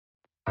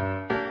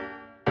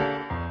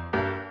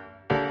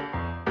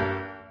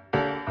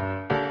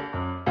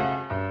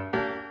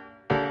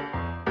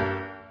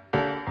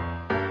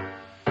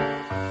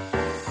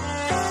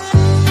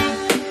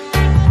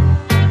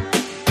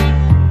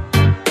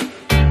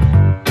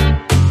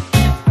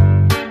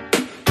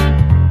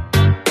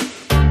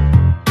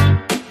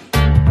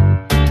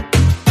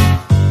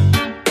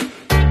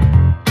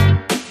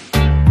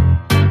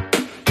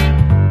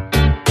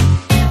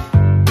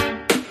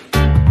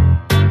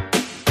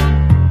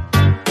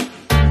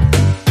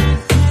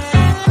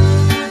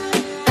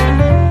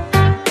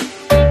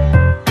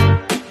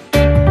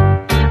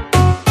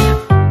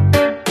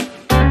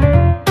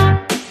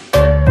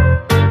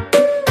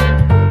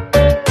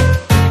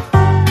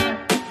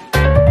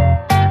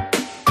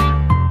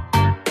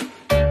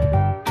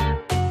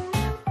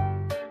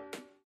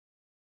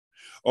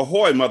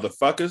Ahoy,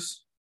 motherfuckers.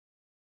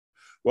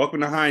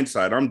 Welcome to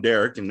Hindsight. I'm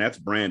Derek, and that's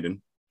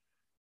Brandon.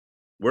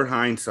 We're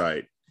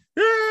Hindsight.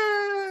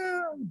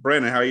 Yeah!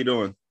 Brandon, how you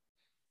doing?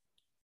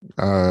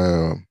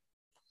 Uh,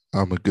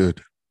 I'm a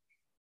good.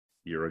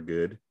 You're a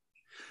good.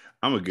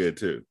 I'm a good,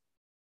 too.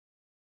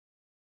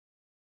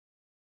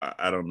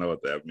 I don't know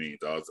what that means.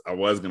 I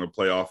was going to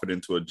play off it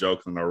into a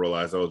joke, and I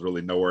realized I was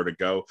really nowhere to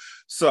go.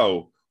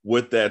 So,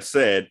 with that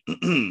said,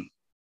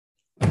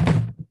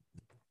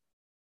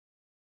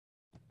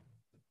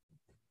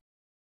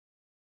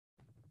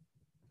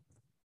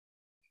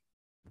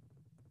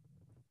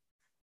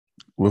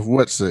 With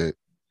what said?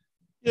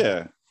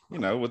 yeah,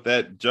 with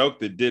that joke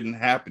that didn't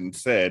happen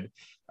said,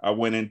 I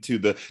went into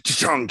the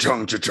cha-chung,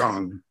 chung,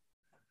 cha-chung,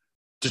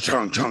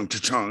 cha-chung, chung,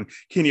 cha-chung,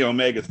 Kenny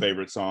Omega's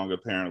favorite song,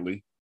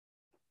 apparently.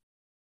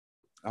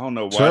 I don't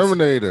know why.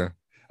 Terminator.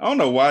 I don't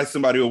know why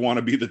somebody would want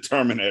to be the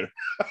Terminator.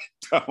 I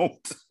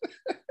don't.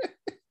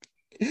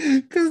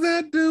 Because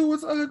that dude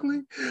was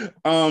ugly.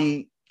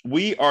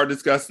 We are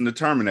discussing the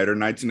Terminator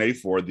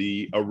 1984,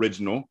 the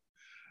original.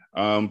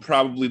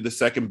 Probably the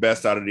second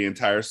best out of the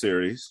entire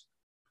series.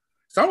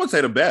 Some would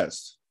say the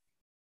best.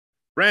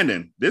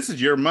 Brandon, this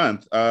is your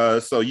month.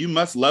 So you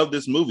must love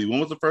this movie. When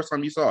was the first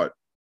time you saw it?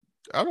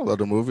 I don't love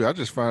the movie. I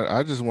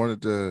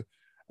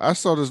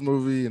saw this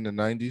movie in the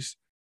 90s.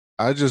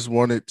 I just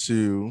wanted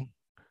to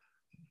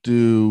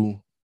do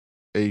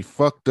a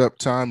fucked up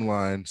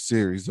timeline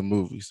series of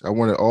movies. I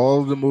wanted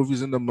all of the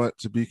movies in the month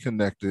to be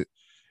connected.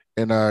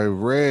 And I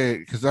read,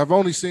 because I've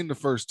only seen the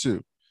first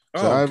two.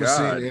 So Oh, I haven't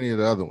seen God. any of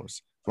the other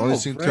ones. I've only Oh,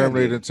 seen Terminator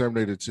Brandon. and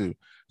Terminator 2.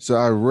 So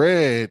I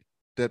read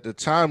that the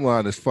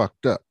timeline is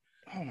fucked up.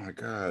 Oh, my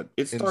God.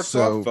 It And starts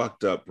off so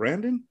fucked up,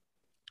 Brandon.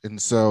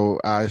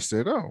 I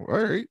said, oh,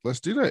 all right, let's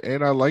do that.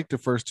 And I like the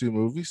first two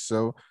movies.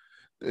 So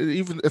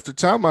even if the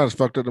timeline is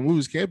fucked up, the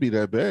movies can't be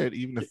that bad,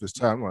 even if this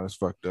timeline is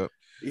fucked up.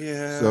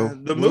 Yeah, So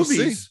the we'll see.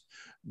 movies,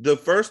 the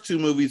first two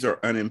movies are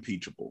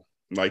unimpeachable.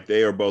 Like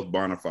they are both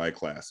bona fide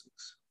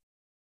classics.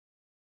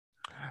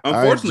 I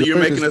Unfortunately, you're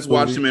enjoyed making this us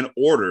watch movie. them in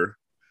order.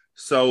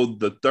 So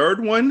the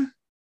third one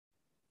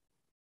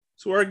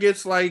is where it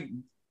gets like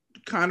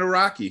kind of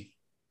rocky.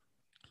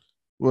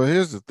 Well,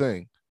 here's the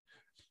thing.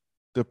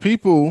 The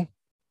people,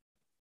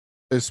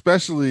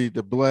 especially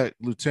the black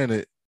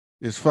lieutenant,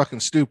 is fucking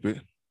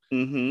stupid.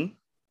 Mm-hmm.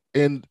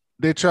 And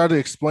they try to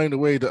explain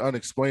away the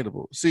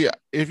unexplainable. See,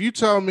 if you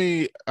tell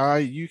me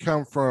you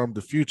come from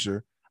the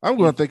future, I'm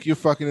gonna think you're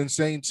fucking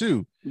insane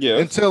too.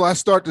 Yes. Until I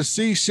start to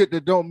see shit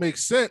that don't make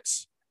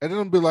sense. And then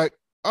I'll be like,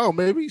 oh,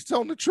 maybe he's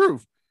telling the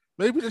truth.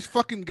 Maybe this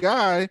fucking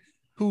guy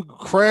who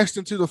crashed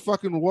into the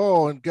fucking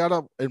wall and got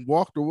up and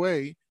walked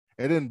away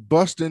and then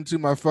bust into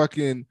my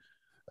fucking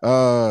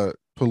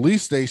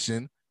police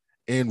station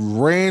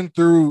and ran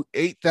through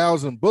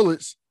 8,000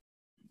 bullets.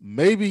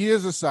 Maybe he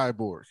is a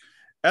cyborg.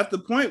 At the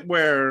point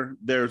where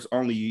there's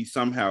only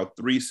somehow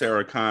three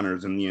Sarah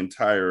Connors in the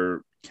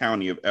entire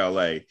county of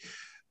LA,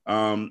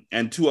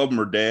 and two of them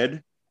are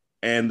dead,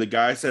 and the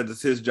guy said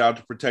it's his job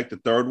to protect the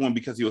third one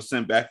because he was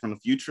sent back from the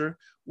future,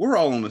 we're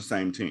all on the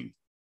same team.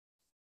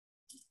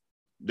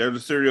 There's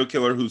a serial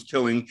killer who's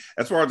killing,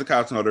 as far as the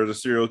cops know, there's a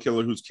serial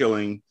killer who's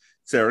killing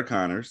Sarah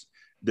Connors.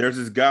 There's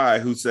this guy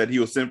who said he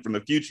was sent from the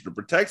future to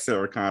protect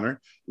Sarah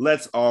Connor.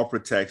 Let's all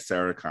protect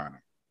Sarah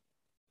Connor.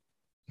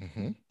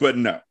 Mm-hmm. But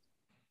no.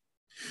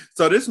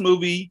 So this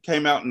movie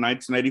came out in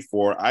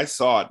 1984. I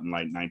saw it in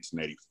like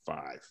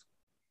 1985.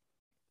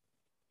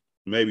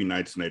 Maybe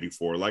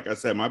 1984. Like I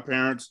said, my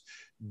parents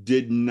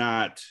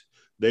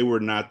they were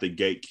not the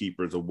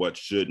gatekeepers of what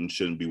should and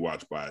shouldn't be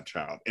watched by a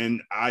child.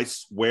 And I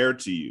swear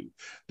to you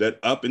that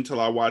up until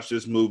I watched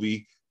this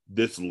movie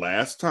this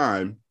last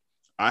time,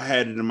 I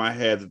had it in my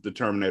head that the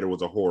Terminator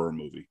was a horror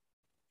movie.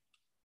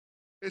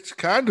 It's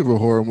kind of a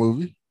horror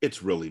movie.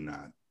 It's really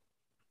not.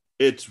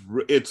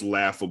 It's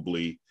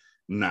laughably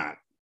not.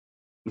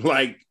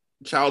 Like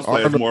Child's Play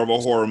is Arnold, more of a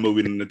horror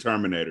movie than the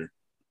Terminator.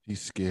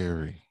 he's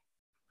scary.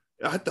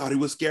 I thought he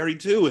was scary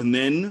too. And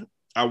then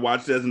I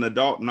watched it as an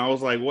adult and I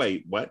was like,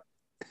 wait, what?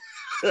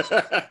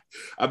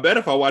 I bet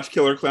if I watch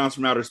Killer Clowns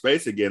from Outer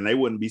Space again, they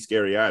wouldn't be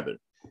scary either.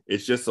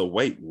 It's just a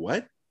wait,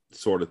 what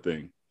sort of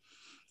thing.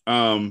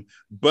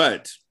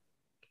 But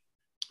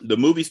the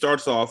movie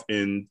starts off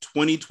in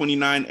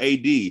 2029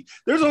 AD.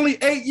 There's only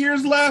 8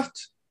 years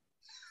left.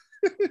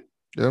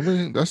 I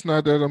mean, that's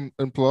not that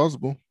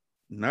implausible.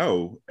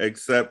 No,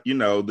 except,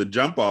 the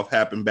jump off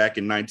happened back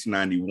in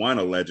 1991,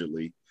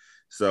 allegedly.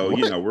 So,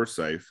 What? we're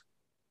safe.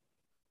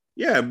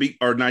 Yeah,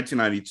 or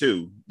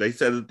 1992. They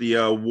said that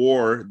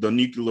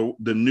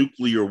the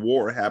nuclear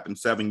war happened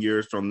 7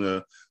 years from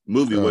the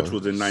movie, which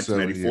was in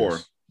 1984. 7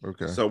 years.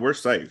 Okay. So we're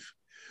safe.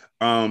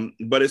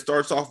 But it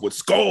starts off with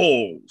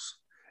skulls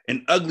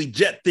and ugly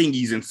jet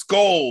thingies and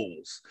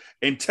skulls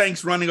and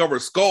tanks running over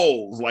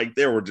skulls. Like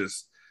there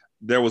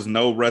was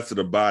no rest of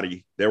the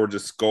body. There were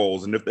just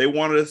skulls. And if they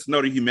wanted us to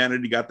know that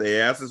humanity got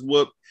their asses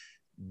whooped,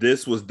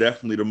 this was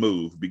definitely the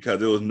move because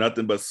it was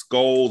nothing but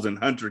skulls and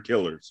hunter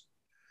killers.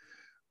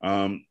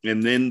 And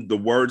then the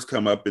words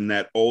come up in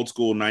that old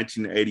school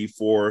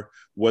 1984,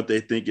 what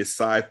they think is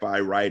sci-fi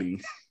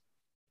writing.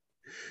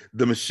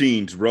 The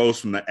machines rose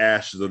from the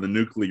ashes of the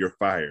nuclear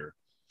fire.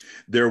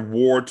 Their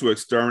war to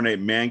exterminate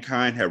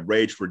mankind had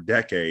raged for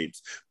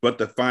decades, but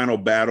the final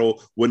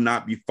battle would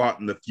not be fought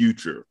in the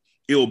future.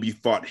 It will be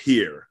fought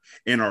here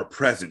in our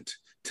present,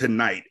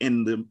 tonight.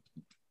 And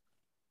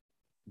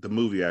the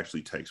movie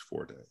actually takes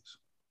 4 days.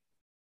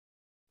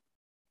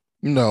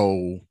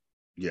 No.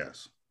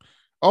 Yes.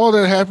 All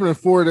that happened in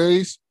 4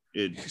 days?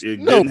 It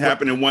didn't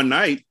happen in one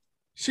night.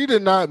 She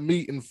did not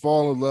meet and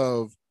fall in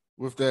love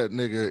with that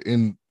nigga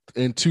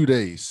in 2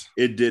 days.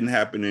 It didn't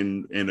happen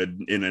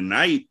in a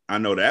night. I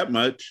know that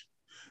much.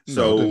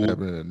 So it didn't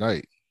happen in a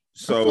night.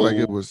 So I feel like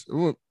it was.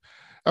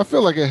 I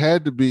feel like it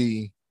had to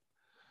be.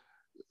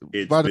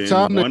 By the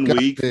time 1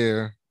 week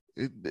there,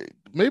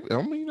 maybe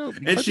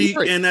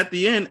and at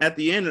the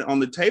end on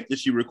the tape that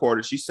she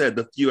recorded, she said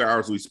the few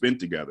hours we spent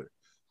together.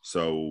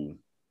 So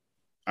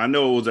I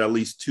know it was at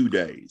least 2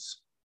 days.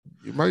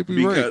 You might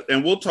be right.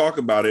 And we'll talk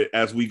about it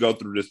as we go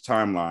through this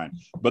timeline.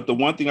 But the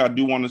one thing I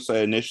do want to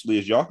say initially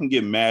is y'all can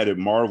get mad at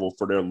Marvel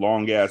for their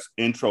long ass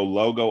intro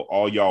logo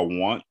all y'all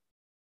want.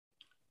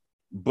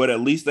 But at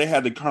least they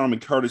had the common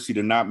courtesy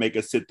to not make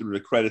us sit through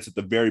the credits at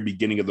the very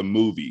beginning of the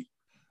movie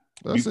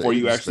before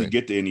you actually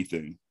get to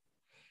anything.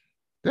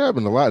 That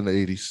happened a lot in the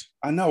 80s.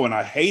 I know, and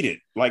I hate it.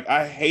 Like,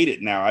 I hate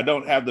it now. I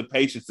don't have the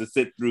patience to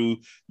sit through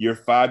your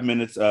 5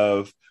 minutes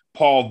of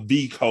Paul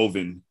V.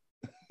 Coven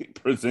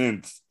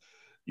presents,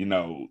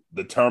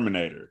 the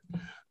Terminator.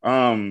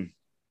 Also,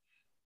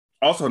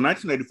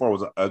 1984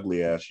 was an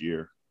ugly ass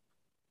year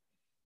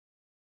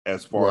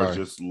as far as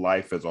just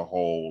life as a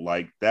whole.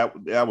 Like, that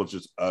was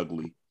just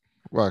ugly.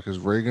 Why? Because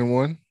Reagan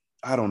won?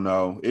 I don't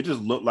know. It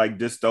just looked like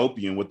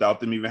dystopian without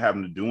them even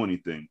having to do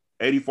anything.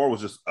 84 was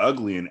just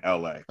ugly in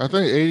LA. I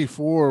think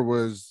 84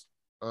 was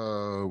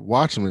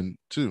Watchmen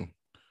too.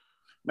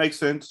 Makes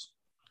sense.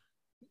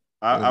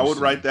 I would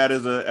write that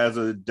as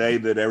a day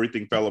that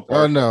everything fell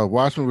apart. Oh no,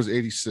 Watchmen was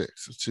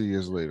 86, 2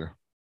 years later.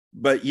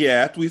 But yeah,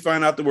 after we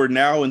find out that we're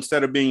now,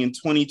 instead of being in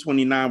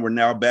 2029, we're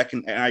now back in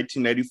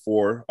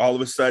 1984. All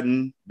of a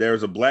sudden,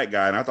 there's a black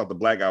guy, and I thought the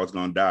black guy was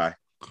going to die,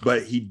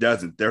 but he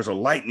doesn't. There's a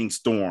lightning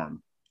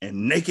storm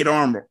and naked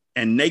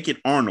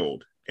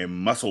Arnold and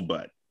muscle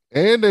butt.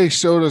 And they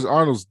showed us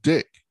Arnold's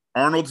dick.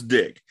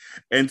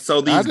 And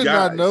so these guys. I did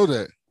not know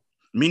that.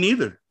 Me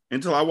neither.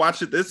 Until I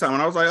watched it this time,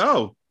 and I was like,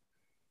 oh,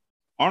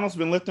 Arnold's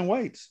been lifting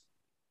weights.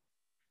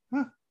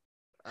 Huh.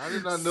 I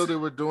did not know they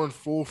were doing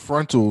full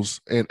frontals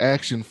and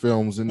action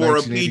films in for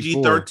a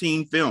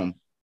PG-13 film.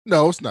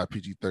 No, it's not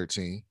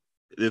PG-13.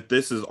 If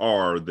this is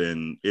R,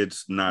 then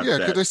it's not. Yeah,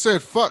 because they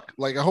said fuck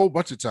like a whole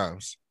bunch of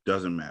times.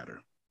 Doesn't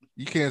matter.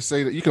 You can't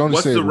say that. You can only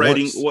say the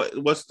rating? Once.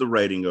 What's the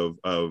rating of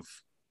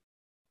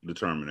the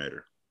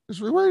Terminator? It's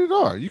rated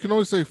R. You can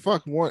only say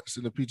fuck once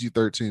in a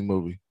PG-13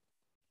 movie.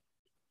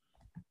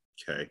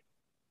 Okay.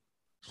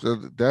 So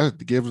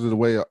that gives it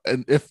away.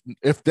 And if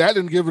that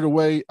didn't give it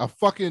away, a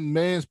fucking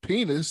man's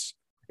penis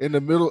in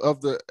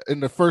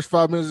the first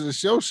 5 minutes of the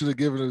show should have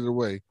given it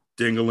away.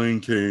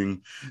 Ding-a-ling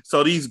king.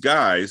 So these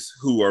guys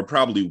who are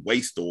probably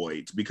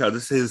wastoids, because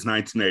this is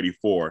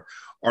 1984,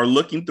 are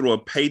looking through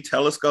a pay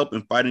telescope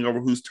and fighting over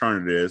whose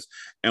turn it is.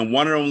 And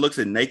one of them looks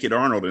at naked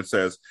Arnold and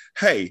says,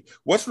 "Hey,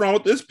 what's wrong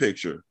with this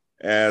picture?"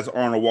 As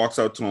Arnold walks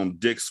out to him,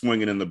 dick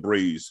swinging in the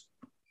breeze.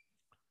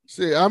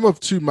 See, I'm of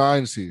two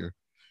minds here.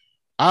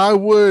 I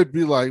would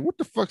be like, what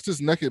the fuck's this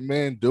naked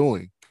man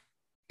doing?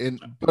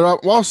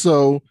 But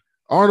also,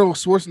 Arnold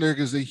Schwarzenegger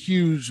is a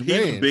huge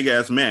man. He's a big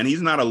ass man.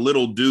 He's not a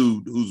little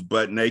dude who's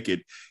butt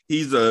naked.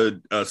 He's a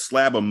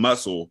slab of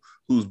muscle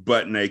who's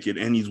butt naked,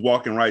 and he's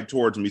walking right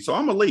towards me. So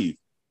I'm gonna leave.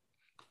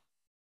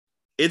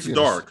 It's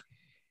dark.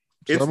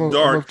 So it's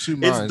dark.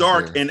 It's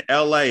dark in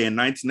LA in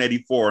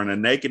 1984, and a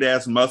naked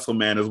ass muscle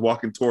man is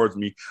walking towards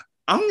me.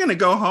 I'm gonna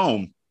go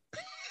home.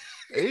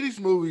 80s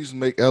movies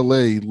make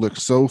LA look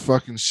so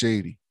fucking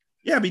shady.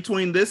 Yeah,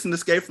 between this and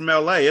Escape from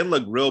LA, it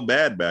looked real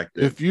bad back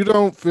then. If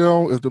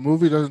the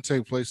movie doesn't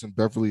take place in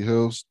Beverly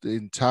Hills, the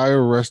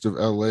entire rest of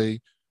LA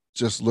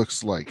just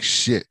looks like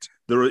shit.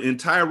 The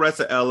entire rest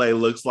of LA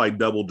looks like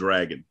Double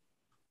Dragon.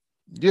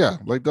 Yeah,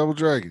 like Double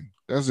Dragon.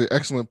 That's an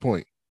excellent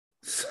point.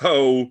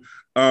 So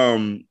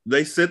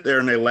they sit there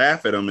and they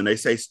laugh at him and they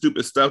say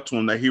stupid stuff to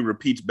him that he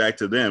repeats back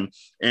to them,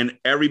 and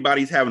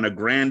everybody's having a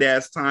grand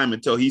ass time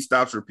until he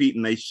stops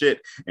repeating they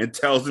shit and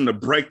tells them to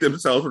break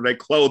themselves with their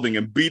clothing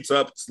and beats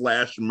up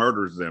 /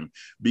 murders them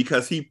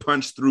because he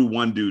punched through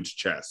one dude's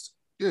chest.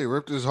 Yeah, he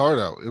ripped his heart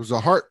out. It was a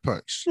heart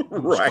punch.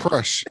 Right.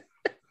 Crush.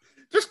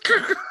 Just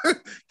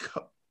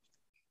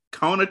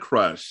Kona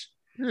crush.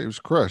 Yeah, it was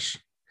crush.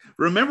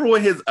 Remember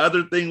what his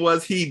other thing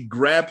was? He'd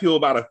grab people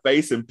by the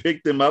face and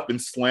pick them up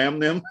and slam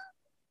them.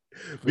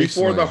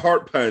 Before the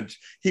heart punch,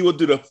 he would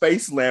do the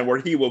face slam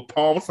where he would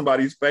palm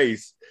somebody's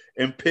face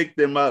and pick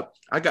them up.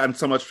 I got in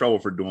so much trouble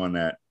for doing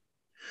that.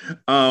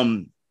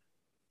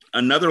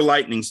 Another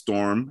lightning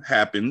storm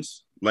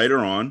happens later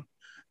on,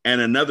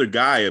 and another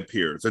guy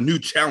appears, a new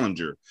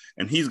challenger,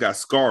 and he's got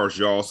scars,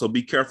 y'all, so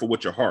be careful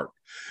with your heart.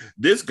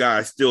 This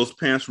guy steals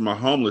pants from a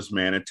homeless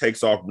man and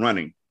takes off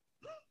running.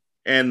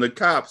 And the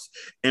cops,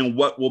 and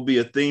what will be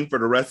a theme for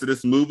the rest of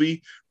this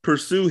movie,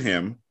 pursue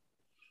him,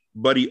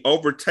 but he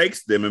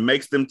overtakes them and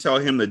makes them tell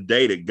him the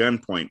date at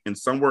gunpoint. And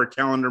somewhere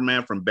Calendar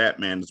Man from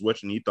Batman is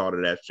wishing he thought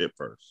of that shit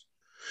first.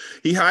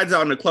 He hides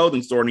out in the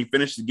clothing store and he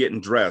finishes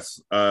getting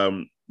dressed.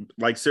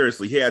 Like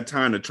seriously, he had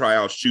time to try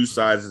out shoe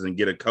sizes and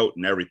get a coat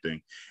and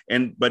everything.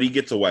 But he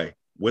gets away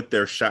with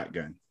their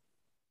shotgun.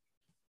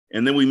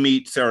 And then we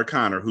meet Sarah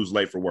Connor, who's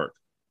late for work.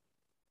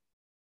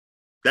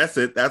 That's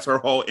it. That's her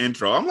whole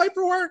intro. I'm late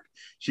for work.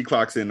 She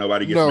clocks in.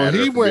 Nobody gets mad at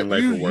her for being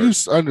late for work.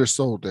 You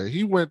undersold that.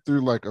 He went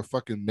through like a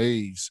fucking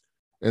maze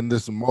in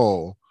this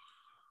mall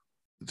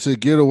to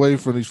get away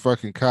from these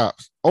fucking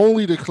cops,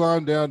 only to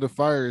climb down the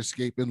fire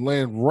escape and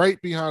land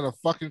right behind a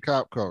fucking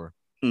cop car.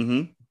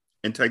 Mm-hmm.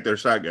 And take their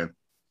shotgun.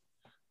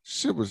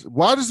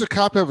 Why does the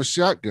cop have a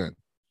shotgun?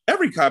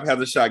 Every cop has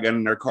a shotgun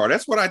in their car.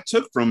 That's what I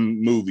took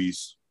from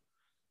movies.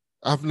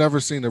 I've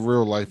never seen a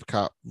real life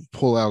cop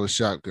pull out a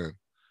shotgun.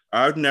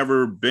 I've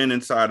never been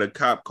inside a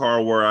cop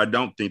car where I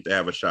don't think they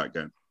have a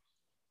shotgun.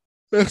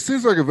 That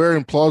seems like a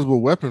very implausible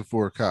weapon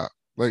for a cop.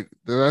 Like,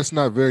 that's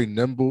not very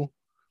nimble.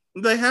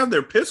 They have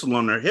their pistol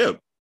on their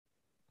hip,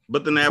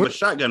 but then they have a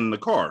shotgun in the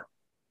car.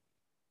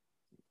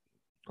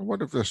 I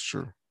wonder if that's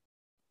true.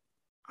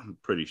 I'm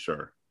pretty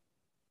sure.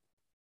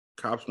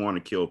 Cops want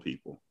to kill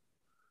people.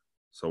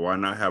 So why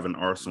not have an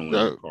arsenal in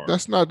the car?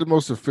 That's not the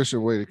most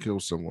efficient way to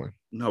kill someone.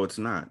 No, it's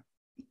not.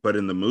 But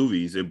in the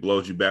movies, it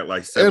blows you back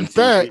like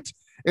 17 feet.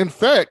 In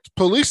fact,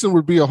 policing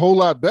would be a whole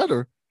lot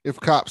better if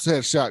cops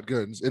had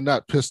shotguns and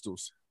not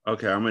pistols.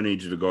 Okay, I'm going to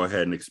need you to go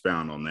ahead and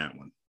expound on that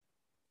one.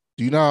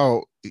 Do you know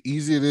how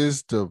easy it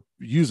is to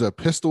use a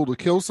pistol to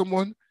kill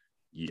someone?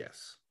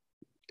 Yes.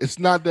 It's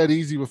not that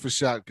easy with a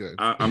shotgun.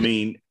 I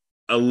mean,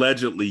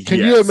 allegedly, Can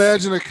you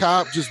imagine a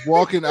cop just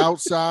walking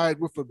outside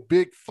with a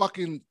big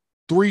fucking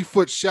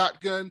 3-foot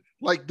shotgun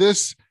like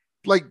this?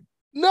 Like,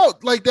 no,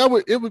 like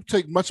it would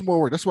take much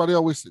more work. That's why they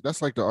always,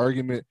 that's like the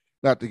argument.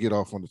 Not to get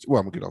off on I'm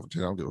gonna get off on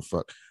 10. I don't give a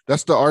fuck.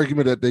 That's the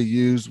argument that they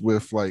use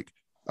with like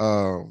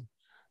gun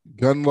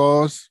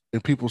laws,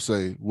 and people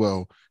say,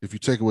 well, if you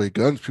take away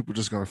guns, people are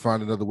just gonna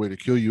find another way to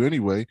kill you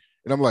anyway.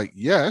 And I'm like,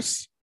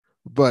 yes,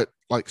 but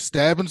like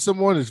stabbing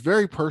someone is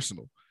very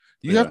personal.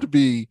 You have to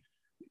be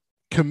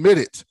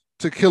committed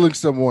to killing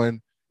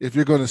someone if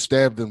you're going to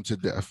stab them to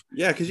death.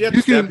 Yeah, because you have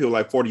to stab people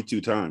like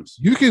 42 times.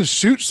 You can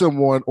shoot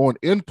someone on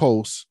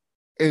impulse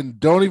and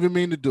don't even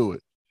mean to do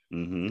it.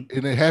 Mm-hmm.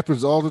 And it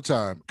happens all the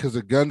time because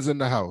the gun's in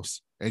the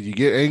house and you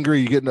get angry,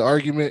 you get in an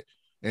argument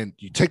and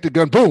you take the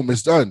gun, boom,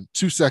 it's done.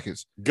 2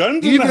 seconds.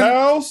 Guns in the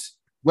house?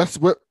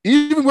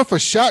 Even with a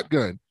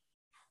shotgun,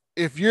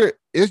 if you're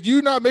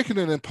not making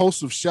an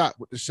impulsive shot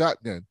with the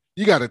shotgun,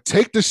 you got to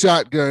take the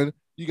shotgun,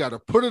 you got to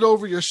put it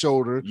over your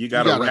shoulder. You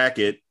got to rack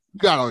it. You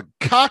got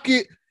to cock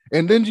it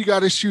and then you got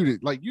to shoot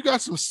it. Like you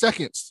got some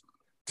seconds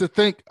to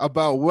think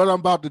about what I'm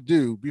about to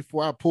do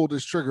before I pull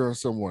this trigger on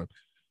someone.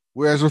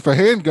 Whereas with a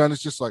handgun,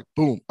 it's just like,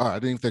 boom. All right, I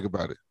didn't even think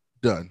about it.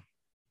 Done.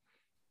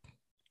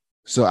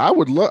 So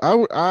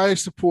I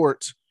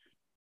support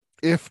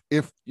if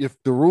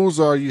the rules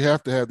are you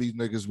have to have these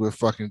niggas with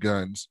fucking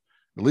guns,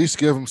 at least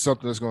give them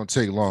something that's going to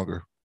take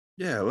longer.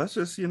 Yeah, let's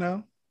just, give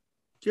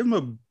them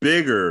a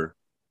bigger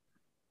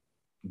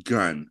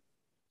gun.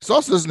 This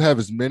also doesn't have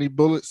as many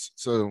bullets.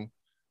 So,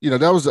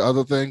 that was the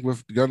other thing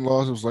with gun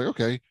laws. It was like,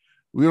 okay,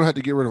 we don't have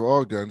to get rid of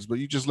all guns, but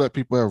you just let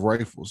people have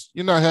rifles.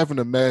 You're not having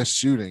a mass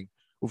shooting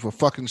with a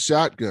fucking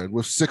shotgun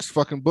with 6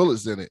 fucking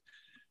bullets in it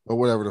or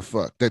whatever the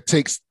fuck. That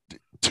takes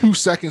 2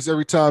 seconds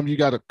every time you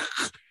got to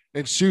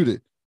and shoot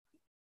it.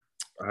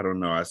 I don't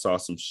know. I saw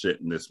some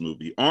shit in this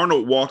movie.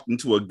 Arnold walked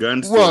into a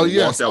gun store and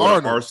walked out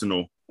with an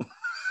arsenal.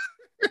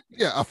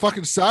 Yeah, a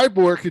fucking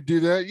cyborg could do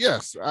that.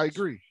 Yes, I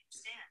agree.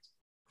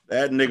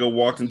 That nigga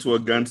walked into a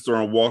gun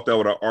store and walked out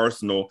with an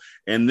arsenal.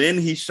 And then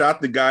he shot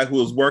the guy who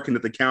was working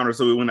at the counter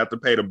so he wouldn't have to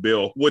pay the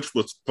bill, which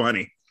was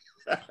funny.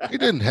 He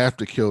didn't have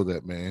to kill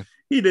that man.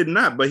 He did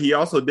not, but he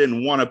also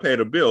didn't want to pay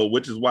the bill,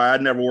 which is why I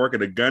never work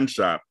at a gun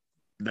shop.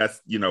 That's,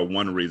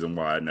 one reason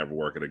why I never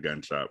work at a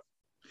gun shop.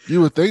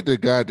 You would think the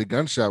guy at the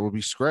gun shop would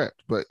be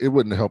scrapped, but it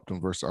wouldn't have helped him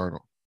versus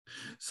Arnold.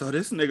 So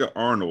this nigga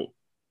Arnold.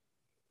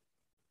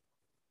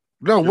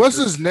 No, what's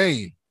his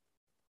name?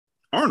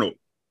 Arnold.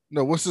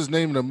 No, what's his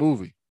name in the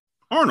movie?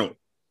 Arnold.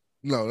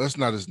 No, that's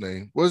not his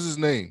name. What's his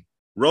name?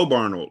 Rob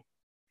Arnold.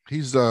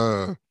 He's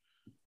T100.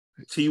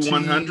 Let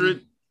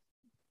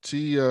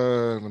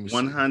me see.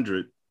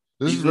 100.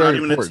 He's not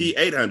even important.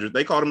 A T800.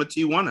 They called him a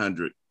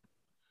T100.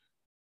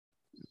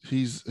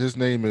 His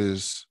name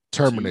is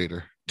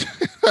Terminator.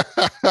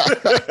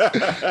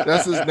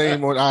 That's his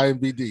name on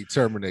IMDb,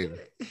 Terminator.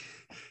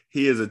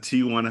 He is a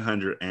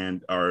T100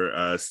 and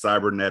our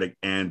cybernetic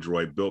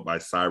android built by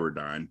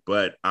Cyberdyne,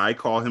 but I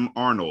call him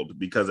Arnold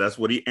because that's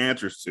what he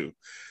answers to.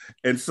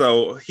 And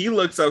so he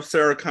looks up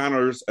Sarah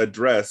Connor's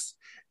address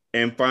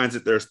and finds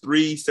that there's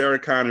 3 Sarah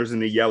Connors in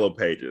the yellow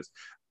pages.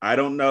 I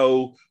don't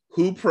know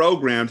who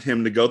programmed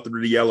him to go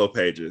through the yellow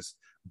pages,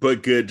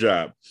 but good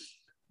job.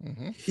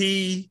 Mm-hmm.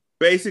 He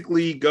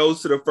basically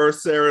goes to the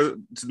first Sarah's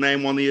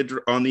name on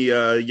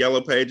the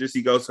yellow pages.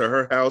 He goes to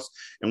her house,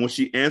 and when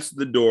she answers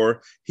the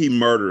door, he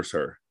murders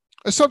her.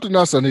 There's something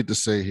else I need to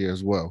say here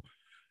as well.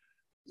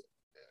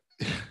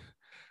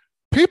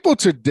 People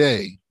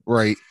today,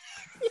 right,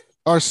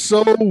 are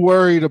so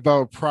worried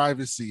about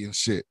privacy and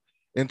shit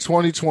in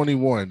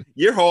 2021.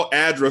 Your whole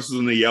address was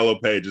in the yellow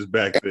pages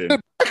back then.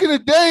 Back in the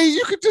day,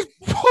 you could just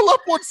pull up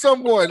on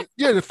someone.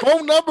 Yeah, the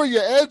phone number,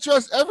 your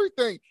address,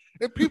 everything.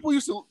 And people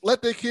used to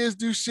let their kids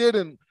do shit.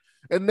 And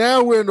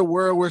now we're in the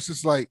world where it's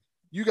just like,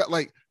 you got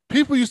like,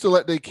 people used to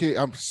let their kids,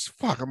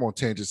 I'm on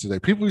tangents today.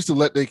 People used to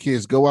let their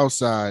kids go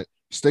outside,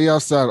 stay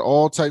outside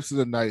all types of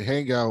the night,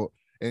 hang out,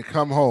 and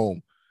come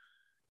home.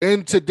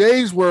 In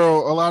today's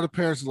world, a lot of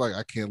parents are like,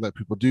 I can't let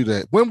people do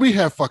that. When we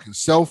have fucking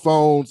cell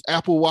phones,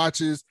 Apple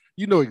Watches,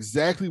 you know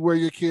exactly where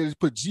your kids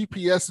put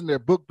GPS in their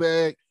book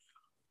bag,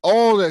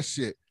 all that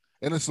shit.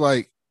 And it's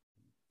like,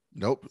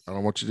 nope, I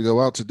don't want you to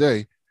go out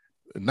today.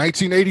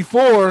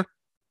 1984,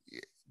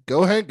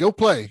 go ahead, go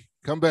play,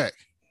 come back.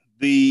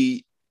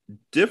 The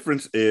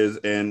difference is,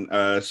 and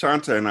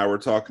Shanta and I were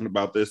talking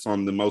about this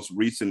on the most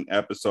recent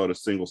episode of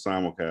Single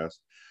Simulcast.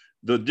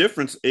 The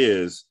difference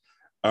is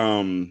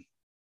generational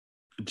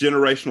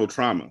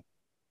trauma.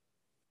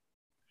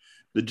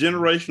 The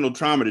generational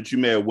trauma that you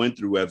may have went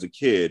through as a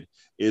kid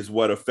is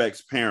what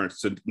affects parents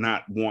to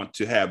not want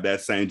to have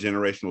that same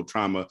generational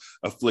trauma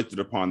afflicted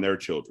upon their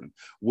children,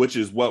 which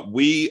is what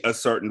we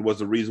ascertained was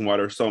the reason why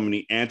there's so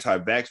many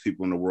anti-vax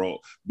people in the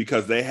world,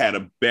 because they had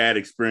a bad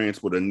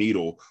experience with a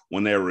needle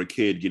when they were a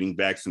kid getting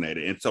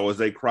vaccinated. And so as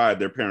they cried,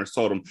 their parents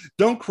told them,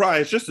 don't cry,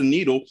 it's just a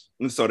needle.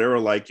 And so they were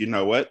like, you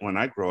know what? When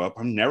I grow up,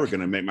 I'm never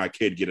going to make my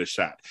kid get a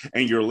shot.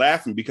 And you're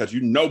laughing because you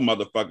know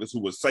motherfuckers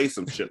who would say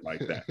some shit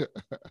like that.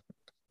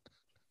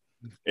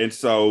 And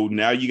so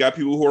now you got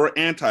people who are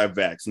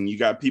anti-vax, and you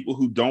got people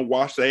who don't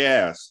wash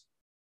their ass.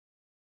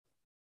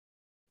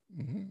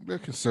 They're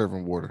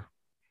conserving water.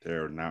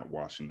 They're not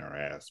washing their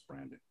ass,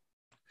 Brandon.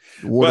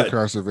 Water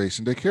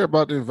conservation. They care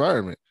about the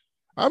environment.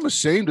 I'm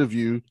ashamed of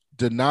you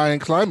denying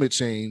climate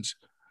change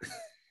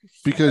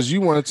because you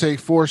want to take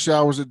 4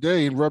 showers a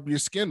day and rub your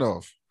skin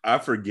off. I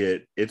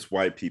forget it's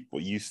white people.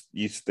 You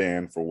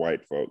stand for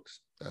white folks.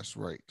 That's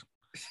right.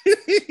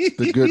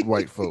 The good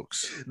white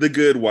folks. The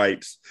good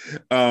whites.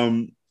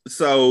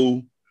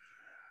 So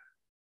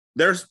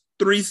there's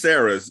 3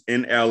 Sarahs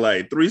in LA,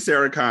 3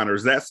 Sarah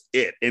Connors. That's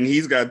it. And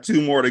he's got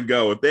 2 more to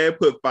go. If they had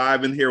put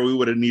 5 in here, we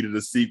would have needed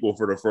a sequel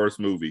for the first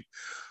movie.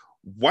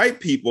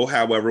 White people,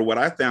 however, what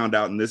I found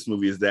out in this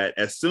movie is that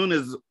as soon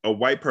as a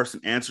white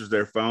person answers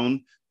their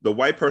phone, the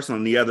white person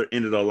on the other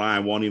end of the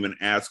line won't even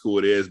ask who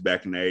it is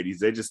back in the 80s.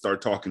 They just start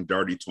talking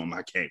dirty to them.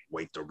 I can't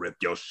wait to rip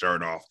your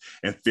shirt off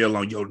and feel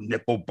on your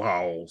nipple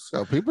balls.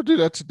 Oh, people do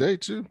that today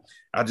too.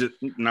 You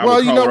know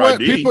what?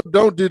 ID. People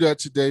don't do that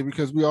today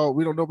because we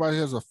don't. Nobody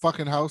has a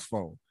fucking house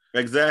phone.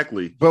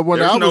 Exactly. But when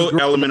there's no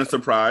element of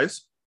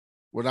surprise.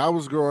 When I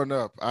was growing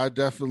up, I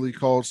definitely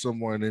called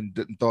someone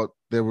and thought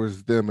there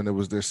was them and it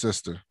was their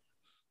sister.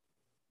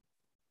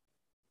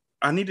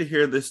 I need to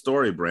hear this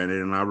story,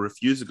 Brandon, and I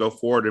refuse to go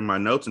forward in my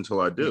notes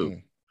until I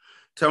do.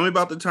 Tell me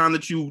about the time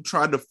that you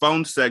tried to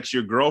phone sex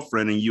your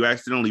girlfriend and you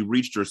accidentally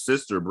reached your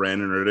sister,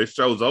 Brandon, or this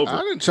show's over.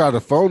 I didn't try to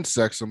phone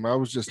sex him. I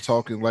was just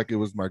talking like it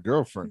was my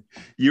girlfriend.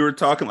 You were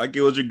talking like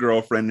it was your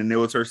girlfriend and it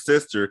was her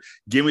sister.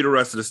 Give me the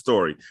rest of the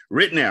story.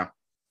 Right now.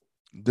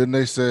 Then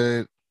they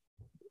said,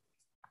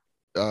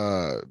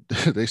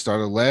 they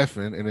started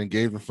laughing and then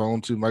gave the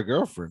phone to my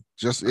girlfriend.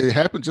 It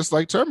happened just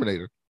like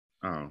Terminator.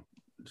 Oh.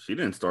 She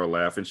didn't start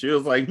laughing. She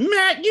was like,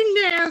 Matt,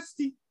 you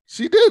nasty.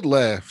 She did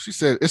laugh. She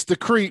said, it's the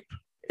creep.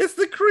 It's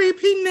the creep.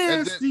 He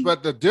nasty.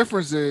 But the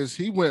difference is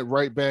he went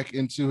right back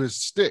into his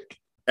stick.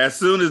 As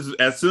soon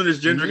as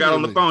Ginger got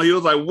on the phone, he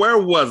was like, where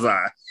was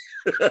I?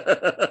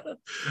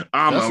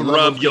 I'm going to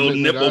rub your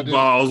nipple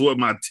balls with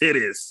my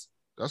titties.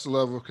 That's a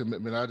level of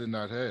commitment I did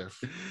not have.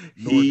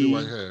 Nor do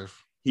I have.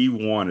 He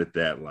wanted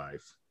that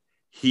life.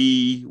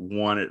 He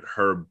wanted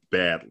her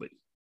badly.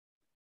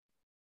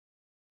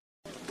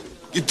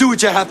 You do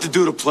what you have to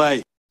do to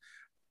play.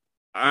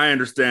 I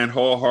understand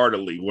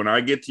wholeheartedly. When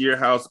I get to your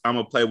house, I'm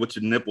going to play with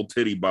your nipple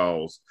titty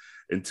balls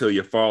until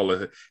you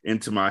fall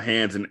into my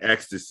hands in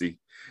ecstasy.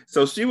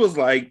 So she was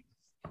like,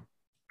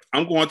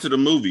 I'm going to the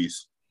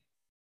movies.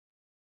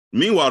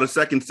 Meanwhile, the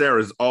second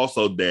Sarah is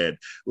also dead.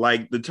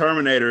 Like, the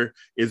Terminator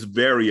is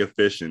very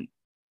efficient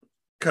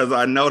because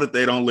I know that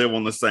they don't live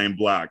on the same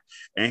block.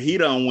 And he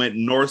done went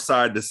north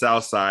side to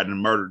south side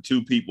and murdered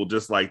 2 people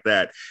just like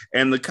that.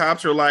 And the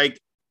cops are like,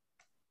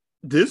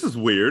 this is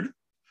weird.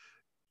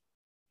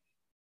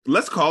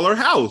 Let's call her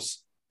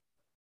house.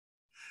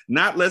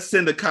 Not let's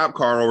send a cop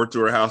car over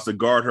to her house to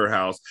guard her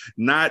house.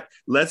 Not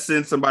let's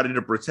send somebody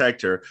to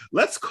protect her.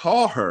 Let's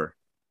call her.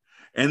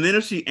 And then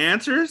if she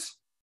answers,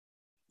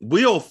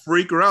 we'll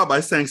freak her out by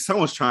saying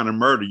someone's trying to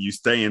murder you.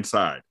 Stay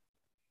inside.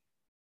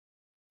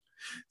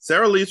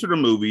 Sarah leaves for the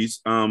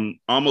movies,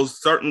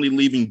 almost certainly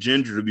leaving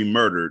Ginger to be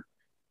murdered.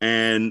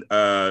 And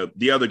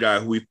the other guy,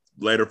 who we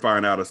later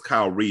find out is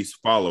Kyle Reese,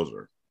 follows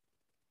her.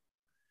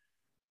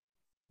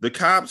 The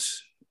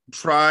cops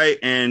try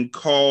and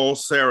call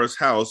Sarah's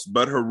house,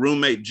 but her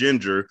roommate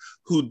Ginger,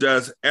 who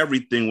does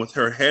everything with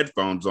her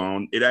headphones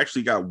on, it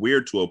actually got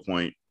weird to a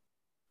point.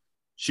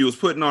 She was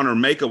putting on her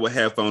makeup with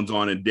headphones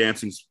on and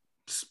dancing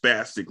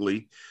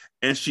spastically.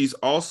 And she's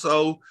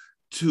also,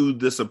 to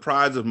the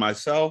surprise of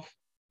myself,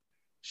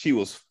 she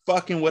was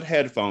fucking with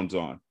headphones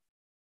on.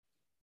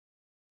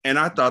 And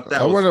I thought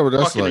that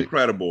was fucking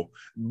incredible.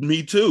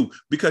 Me too,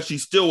 because she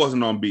still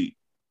wasn't on beat.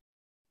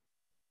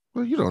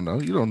 Well, you don't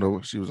know. You don't know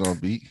if she was on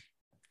beat.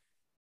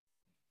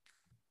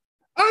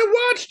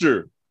 I watched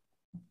her.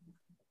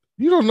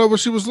 You don't know what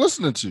she was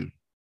listening to.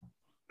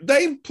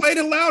 They played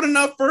it loud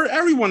enough for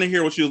everyone to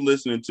hear what she was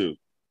listening to.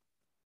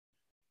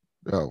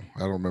 Oh, I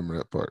don't remember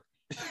that part.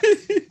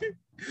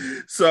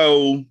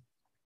 So,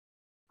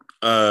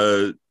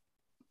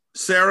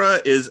 Sarah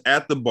is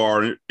at the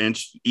bar and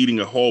eating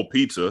a whole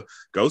pizza.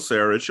 Go,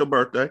 Sarah, it's your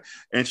birthday.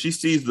 And she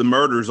sees the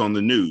murders on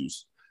the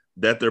news,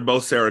 that they're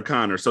both Sarah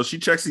Connor. So she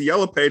checks the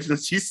yellow page and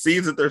she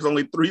sees that there's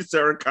only 3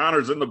 Sarah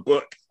Connors in the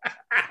book.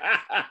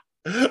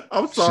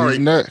 I'm sorry. She's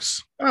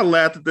next. I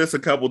laughed at this a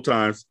couple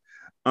times.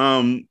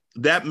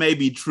 That may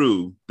be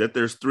true that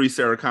there's 3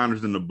 Sarah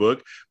Connors in the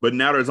book, but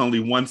now there's only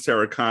 1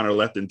 Sarah Connor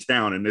left in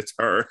town, and it's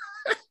her.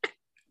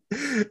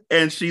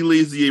 And she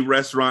leaves the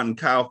restaurant and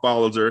Kyle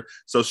follows her,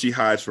 so she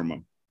hides from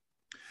him.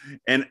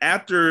 And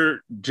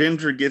after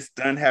Ginger gets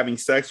done having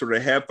sex with her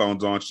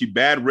headphones on, she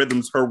bad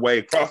rhythms her way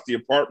across the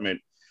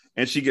apartment,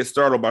 and she gets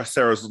startled by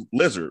Sarah's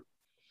lizard.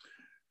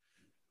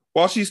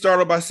 While she's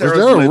startled by Sarah's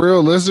lizard. Was that a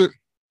real lizard?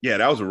 Yeah,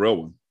 that was a real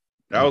one.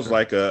 That was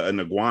like an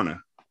iguana.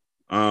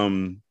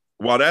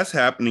 While that's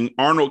happening,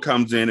 Arnold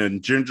comes in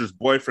and Ginger's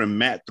boyfriend,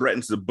 Matt,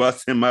 threatens to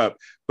bust him up,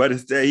 but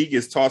instead he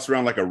gets tossed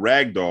around like a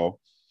rag doll.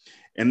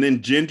 And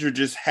then Ginger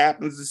just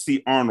happens to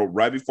see Arnold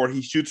right before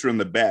he shoots her in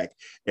the back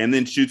and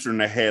then shoots her in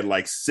the head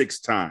like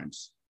 6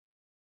 times.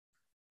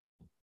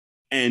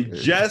 And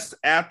just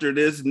after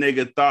this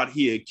nigga thought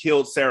he had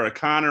killed Sarah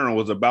Connor and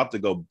was about to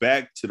go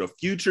back to the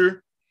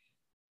future,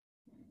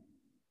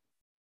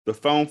 the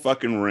phone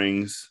fucking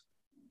rings.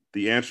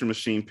 The answering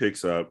machine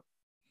picks up.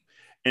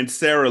 And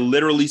Sarah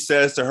literally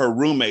says to her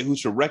roommate, who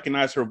should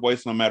recognize her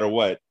voice no matter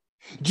what,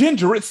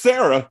 Ginger, it's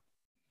Sarah.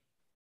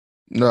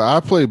 No, I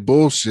play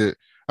bullshit.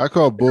 I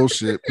call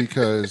bullshit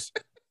because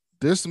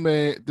this in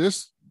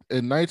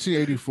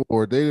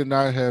 1984, they did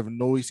not have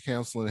noise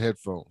canceling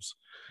headphones.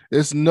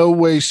 There's no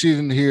way she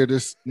didn't hear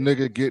this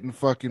nigga getting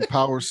fucking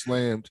power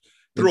slammed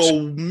through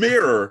a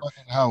mirror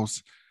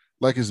house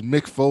like it's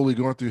Mick Foley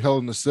going through Hell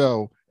in a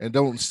Cell and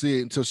don't see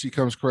it until she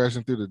comes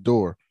crashing through the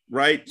door.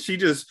 Right? She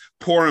just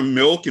pouring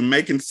milk and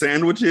making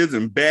sandwiches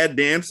and bad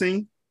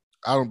dancing.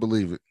 I don't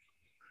believe it.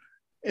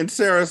 And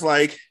Sarah's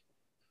like,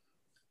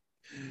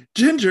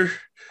 Ginger,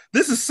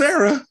 this is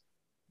Sarah.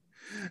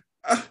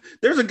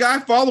 There's a guy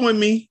following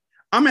me.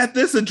 I'm at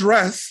this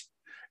address.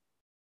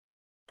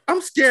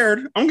 I'm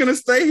scared. I'm going to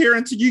stay here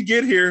until you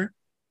get here.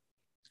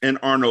 And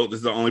Arnold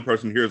is the only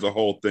person who hears the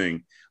whole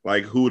thing.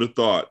 Like, who would have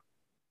thought?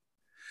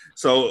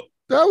 So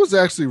that was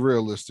actually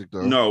realistic,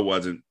 though. No, it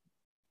wasn't.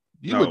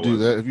 You would do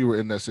that if you were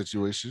in that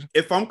situation.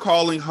 If I'm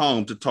calling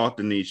home to talk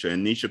to Nisha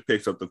and Nisha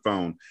picks up the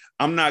phone,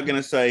 I'm not going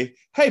to say,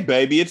 hey,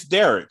 baby, it's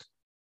Derek.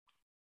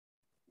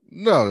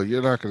 No,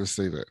 you're not going to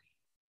say that.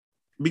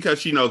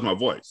 Because she knows my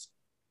voice.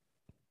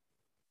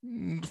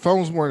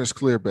 Phones weren't as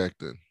clear back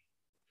then.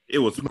 It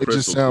was crystal clear. It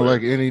just sound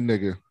like any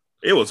nigga.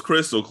 It was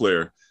crystal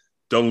clear.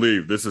 Don't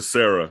leave. This is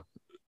Sarah.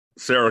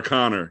 Sarah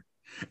Connor.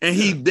 And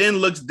he then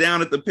looks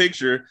down at the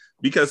picture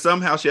because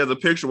somehow she has a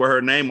picture with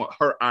her name,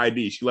 her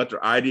ID. She left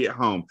her ID at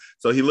home.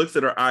 So he looks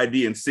at her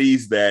ID and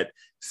sees that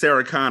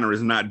Sarah Connor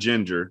is not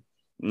Ginger.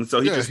 And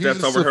so he just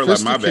steps over her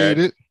like, my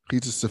bad.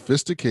 He's a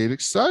sophisticated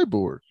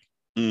cyborg.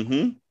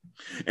 Mm-hmm.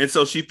 And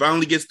so she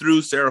finally gets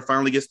through. Sarah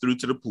finally gets through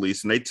to the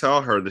police, and they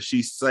tell her that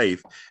she's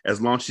safe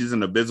as long as she's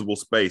in a visible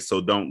space, so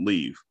don't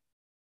leave.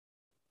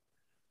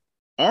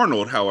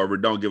 Arnold, however,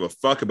 don't give a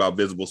fuck about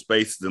visible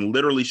spaces and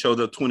literally shows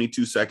up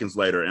 22 seconds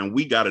later. And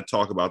we got to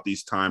talk about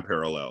these time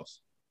parallels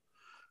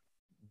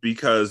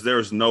because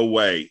there's no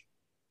way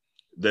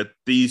that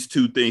these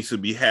two things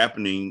could be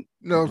happening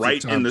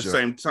right in the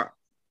same time.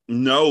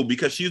 No,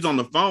 because she's on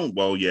the phone.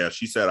 Well, yeah,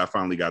 she said I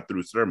finally got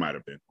through, so there might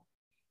have been.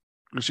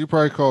 She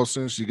probably called as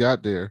soon as she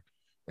got there,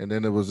 and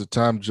then there was a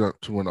time jump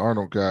to when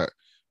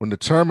the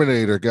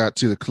Terminator got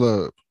to the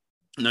club.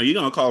 No, you're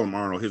gonna call him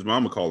Arnold. His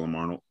mama called him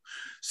Arnold.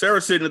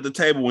 Sarah's sitting at the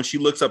table when she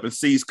looks up and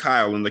sees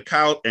Kyle,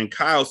 and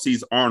Kyle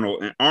sees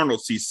Arnold, and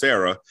Arnold sees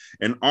Sarah,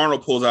 and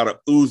Arnold pulls out a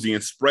Uzi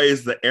and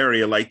sprays the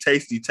area like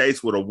Tasty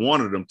Taste would have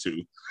wanted him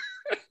to.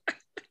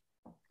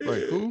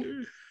 Like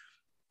who?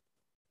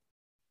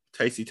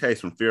 Tasty Taste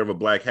from Fear of a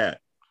Black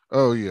Hat.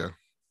 Oh yeah,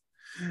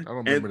 I don't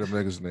remember them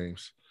niggas'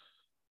 names.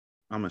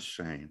 I'm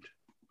ashamed.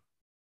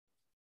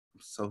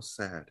 I'm so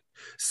sad.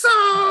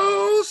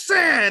 So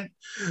sad.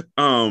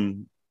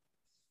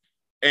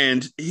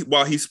 And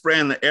while he's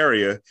spraying the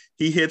area,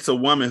 he hits a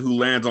woman who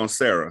lands on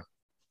Sarah.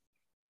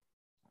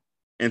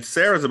 And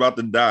Sarah's about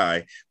to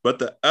die, but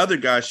the other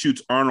guy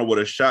shoots Arnold with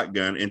a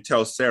shotgun and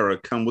tells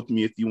Sarah, come with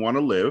me if you want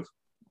to live.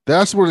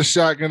 That's what a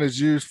shotgun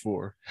is used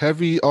for.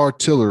 Heavy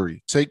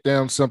artillery. Take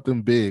down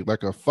something big,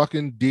 like a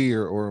fucking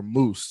deer or a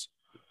moose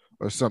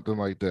or something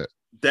like that.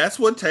 That's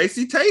what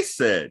Tasty Taste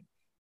said.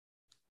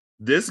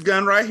 This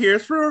gun right here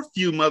is for a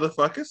few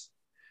motherfuckers.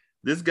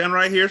 This gun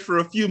right here is for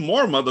a few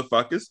more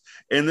motherfuckers.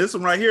 And this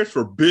one right here is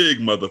for big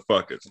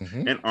motherfuckers.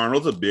 Mm-hmm. And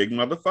Arnold's a big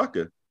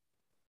motherfucker.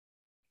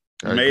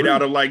 Made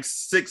out of like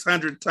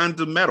 600 tons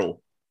of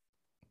metal.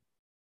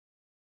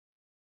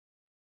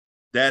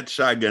 That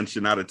shotgun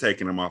should not have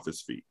taken him off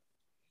his feet.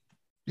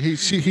 He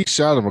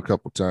shot him a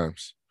couple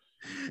times.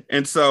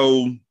 And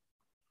so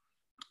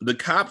the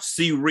cops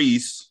see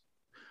Reese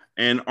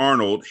and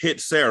Arnold hit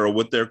Sarah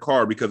with their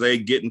car because they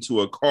get into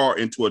a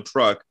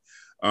truck,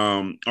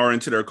 or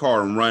into their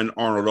car and run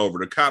Arnold over.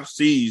 The cop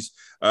sees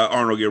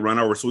Arnold get run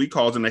over, so he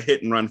calls in a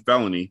hit and run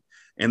felony.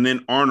 And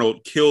then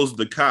Arnold kills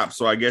the cop.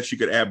 So I guess you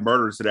could add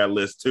murder to that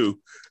list too.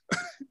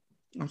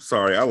 I'm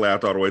sorry, I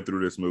laughed all the way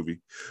through this movie.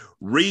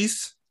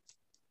 Reese,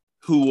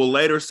 who will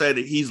later say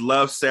that he's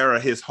loved Sarah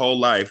his whole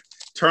life,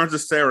 turns to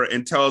Sarah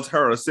and tells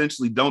her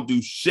essentially, don't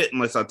do shit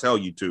unless I tell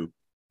you to.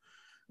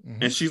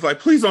 Mm-hmm. And she's like,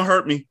 please don't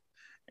hurt me.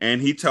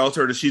 And he tells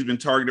her that she's been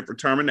targeted for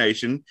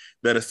termination,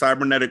 that a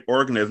cybernetic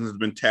organism has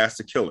been tasked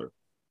to kill her.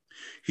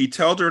 He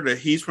tells her that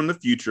he's from the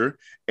future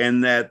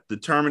and that the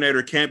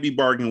Terminator can't be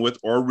bargained with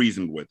or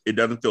reasoned with. It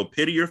doesn't feel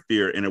pity or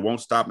fear, and it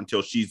won't stop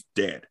until she's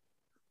dead.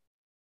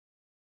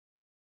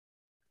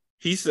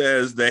 He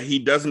says that he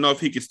doesn't know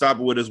if he can stop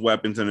it with his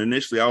weapons. And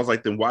initially I was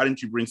like, then why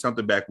didn't you bring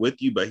something back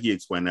with you? But he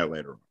explained that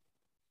later on.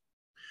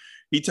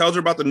 He tells her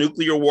about the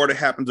nuclear war that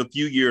happens a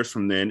few years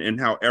from then and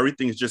how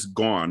everything is just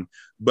gone.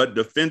 But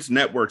defense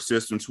network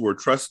systems who are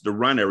trusted to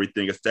run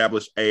everything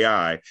established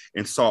AI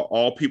and saw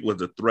all people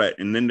as a threat.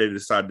 And then they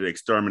decided to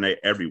exterminate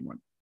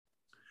everyone.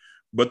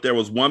 But there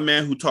was one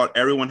man who taught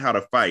everyone how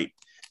to fight.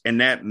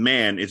 And that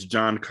man is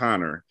John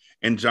Connor.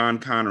 And John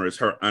Connor is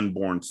her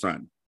unborn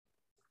son.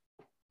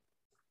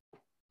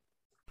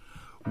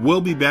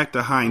 We'll be back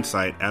to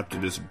Hindsight after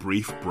this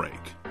brief break.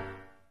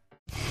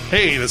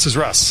 Hey, this is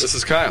Russ. This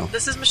is Kyle.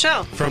 This is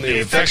Michelle. From the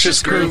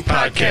Infectious Groove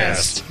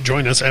Podcast.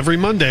 Join us every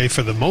Monday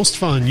for the most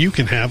fun you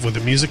can have with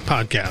a music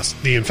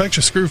podcast. The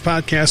Infectious Groove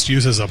Podcast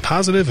uses a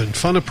positive and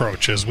fun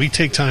approach as we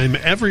take time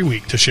every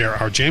week to share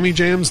our jammy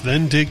jams,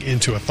 then dig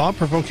into a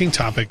thought-provoking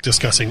topic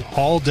discussing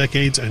all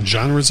decades and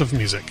genres of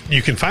music.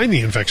 You can find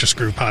the Infectious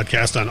Groove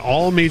Podcast on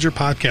all major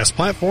podcast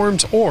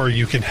platforms, or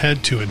you can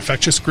head to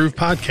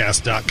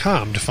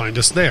infectiousgroovepodcast.com to find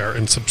us there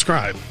and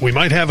subscribe. We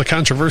might have a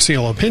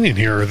controversial opinion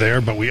here or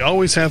there, but we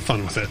always have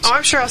fun with it. Oh,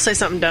 I'm sure I'll say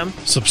something dumb.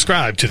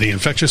 Subscribe to the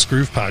Infectious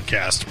Groove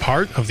Podcast,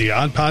 part of the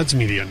Odd Pods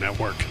Media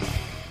Network.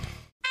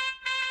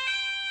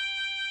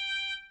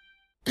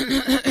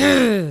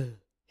 Hear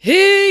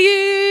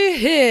ye,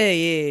 hear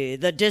ye,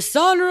 the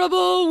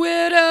dishonorable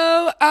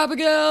widow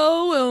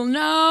Abigail will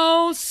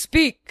now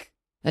speak.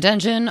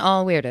 Attention,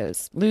 all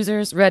weirdos,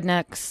 losers,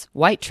 rednecks,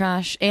 white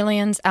trash,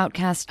 aliens,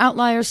 outcasts,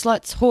 outliers,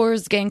 sluts,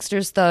 whores,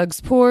 gangsters,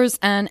 thugs, poors,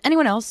 and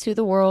anyone else who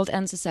the world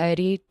and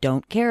society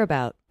don't care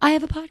about. I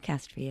have a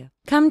podcast for you.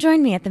 Come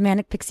join me at the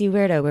Manic Pixie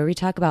Weirdo, where we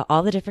talk about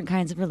all the different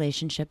kinds of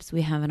relationships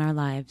we have in our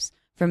lives,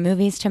 from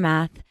movies to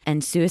math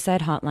and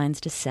suicide hotlines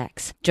to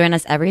sex. Join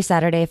us every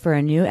Saturday for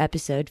a new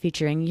episode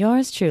featuring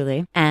yours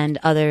truly and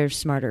other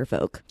smarter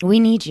folk. We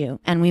need you,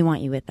 and we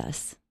want you with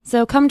us.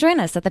 So come join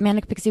us at the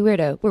Manic Pixie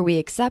Weirdo, where we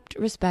accept,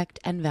 respect,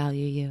 and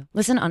value you.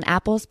 Listen on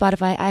Apple,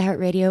 Spotify,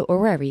 iHeartRadio, or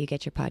wherever you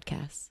get your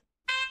podcasts.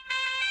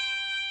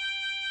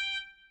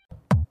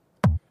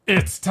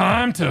 It's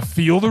time to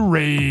feel the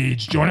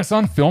rage. Join us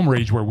on Film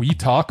Rage, where we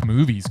talk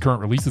movies,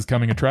 current releases,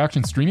 coming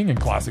attractions, streaming, and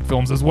classic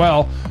films as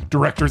well.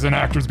 Directors and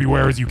actors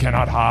beware, as you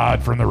cannot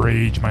hide from the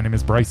rage. My name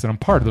is Bryce, and I'm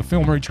part of the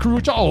Film Rage crew,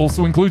 which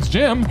also includes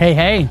Jim. Hey,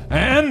 hey.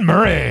 And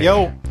Murray.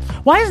 Yo.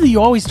 Why is it you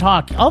always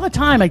talk all the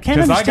time? I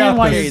can't understand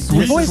why your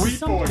voice is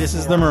so... This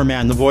is the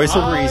Merman, the voice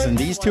of reason.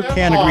 These two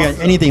can't agree on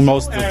anything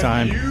most of the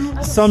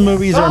time. Some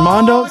movies are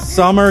Mondo,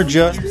 some are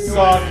just...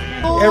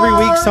 Every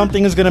week,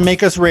 something is going to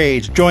make us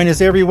rage. Join us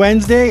every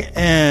Wednesday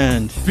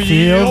and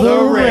feel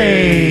the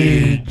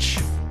rage.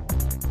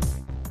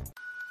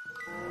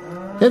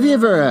 Have you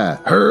ever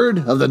heard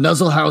of the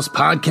Nuzzle House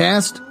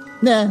podcast?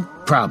 Nah,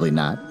 probably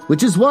not.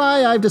 Which is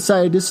why I've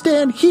decided to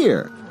stand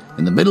here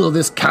in the middle of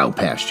this cow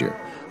pasture,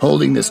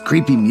 holding this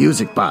creepy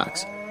music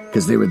box,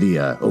 because they were the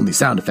only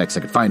sound effects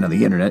I could find on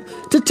the internet,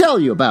 to tell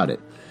you about it.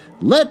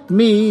 Let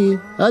me,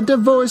 a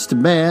divorced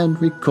man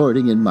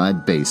recording in my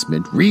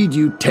basement, read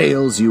you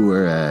tales you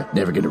were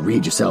never going to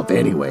read yourself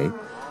anyway.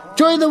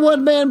 Join the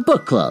one-man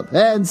book club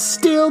and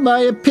steal my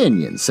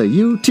opinion so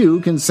you too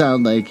can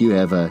sound like you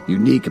have a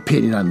unique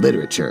opinion on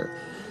literature.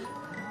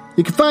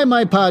 You can find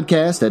my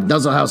podcast at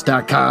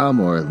nuzzlehouse.com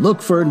or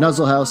look for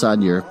Nuzzle House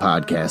on your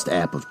podcast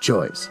app of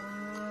choice.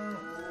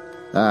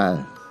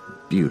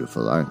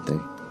 Beautiful, aren't they?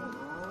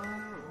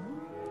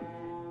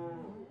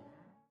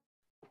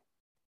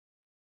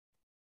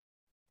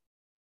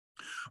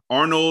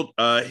 Arnold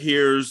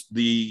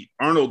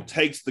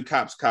takes the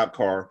cop's cop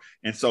car,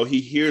 and so he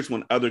hears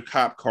when other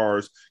cop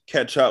cars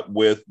catch up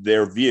with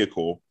their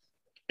vehicle,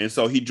 And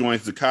so he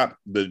joins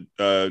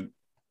the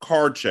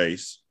car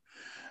chase,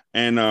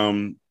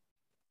 and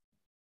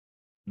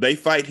they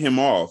fight him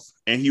off,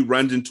 and he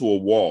runs into a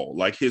wall.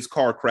 Like his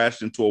car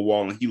crashed into a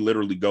wall, and he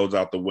literally goes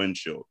out the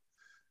windshield.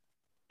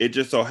 It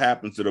just so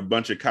happens that a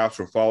bunch of cops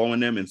were following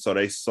them, and so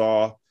they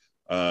saw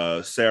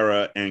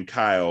Sarah and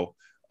Kyle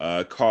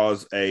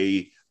cause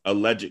a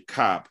alleged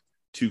cop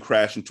to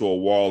crash into a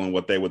wall and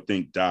what they would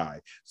think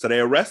die. So they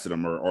arrested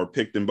them or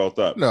picked them both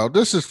up. No,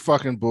 this is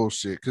fucking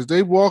bullshit. Because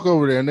they walk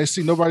over there and they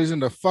see nobody's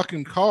in the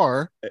fucking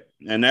car.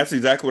 And that's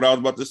exactly what I was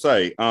about to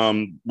say.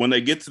 When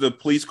they get to the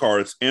police car,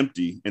 it's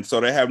empty. And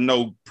so they have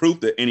no proof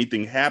that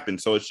anything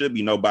happened. So it should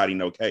be nobody,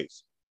 no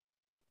case.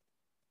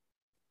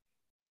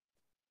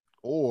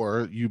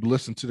 Or you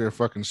listen to their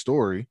fucking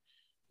story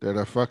that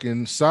a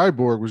fucking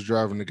cyborg was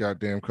driving the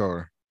goddamn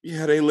car.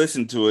 Yeah, they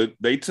listened to it.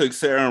 They took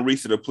Sarah and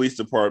Reese to the police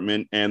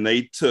department, and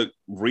they took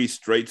Reese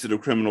straight to the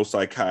criminal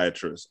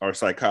psychiatrist or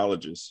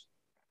psychologist.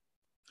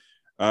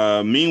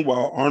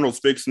 Meanwhile, Arnold's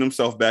fixing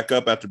himself back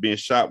up after being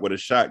shot with a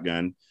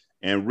shotgun,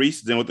 and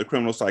Reese is in with the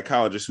criminal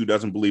psychologist who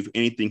doesn't believe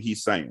anything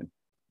he's saying.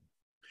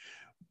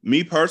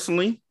 Me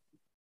personally,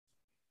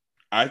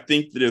 I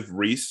think that if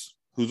Reese,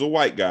 who's a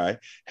white guy,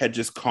 had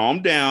just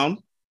calmed down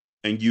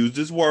and used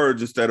his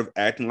words instead of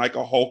acting like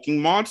a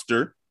hulking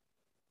monster,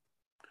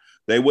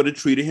 they would have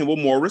treated him with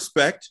more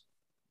respect.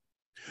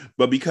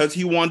 But because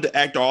he wanted to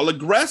act all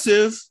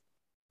aggressive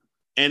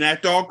and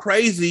act all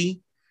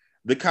crazy,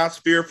 the cops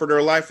feared for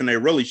their life, and they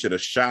really should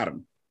have shot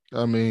him.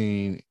 I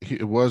mean,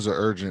 it was an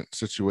urgent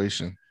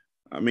situation.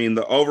 I mean,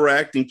 the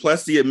overacting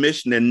plus the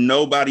admission that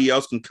nobody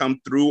else can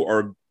come through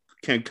or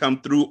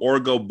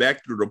go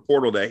back through the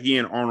portal that he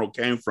and Arnold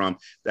came from.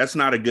 That's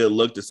not a good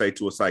look to say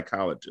to a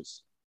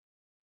psychologist.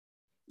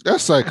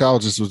 That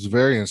psychologist was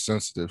very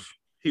insensitive.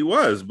 He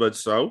was, but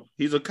so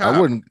he's a cop.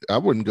 I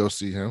wouldn't go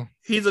see him.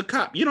 He's a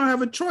cop. You don't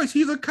have a choice.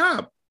 He's a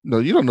cop. No,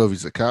 you don't know if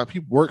he's a cop. He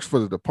works for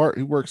the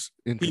department. He works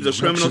in. He's a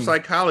criminal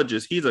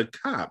psychologist. He's a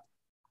cop.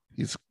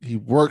 He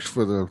works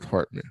for the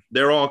department.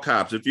 They're all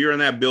cops. If you're in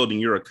that building,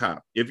 you're a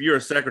cop. If you're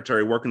a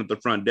secretary working at the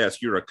front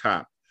desk, you're a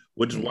cop.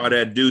 Which is why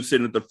that dude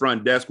sitting at the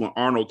front desk when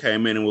Arnold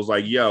came in and was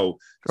like, "Yo,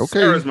 okay,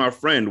 Sarah's my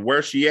friend.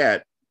 Where's she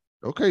at?"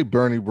 Okay,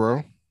 Bernie,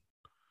 bro.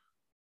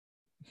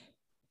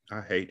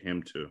 I hate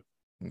him too.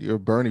 You're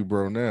Bernie,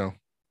 bro. Now,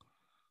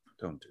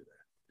 don't do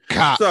that.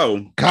 Cop.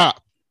 So,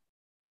 cop.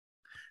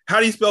 How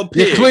do you spell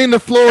pig? You clean the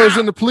floors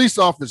in the police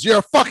office. You're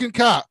a fucking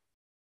cop.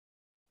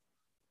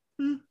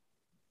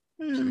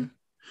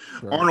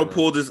 Arnold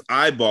pulled his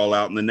eyeball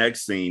out in the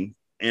next scene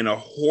in a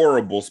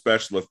horrible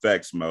special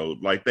effects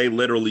mode. Like they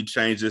literally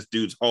changed this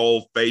dude's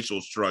whole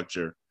facial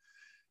structure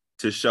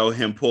to show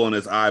him pulling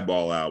his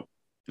eyeball out.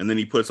 And then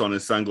he puts on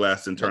his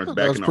sunglasses and turns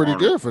back into Arnold. That was pretty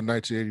good for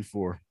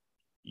 1984.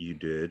 You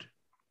did?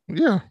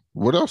 Yeah.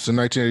 What else in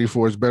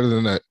 1984 is better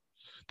than that?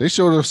 They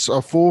showed us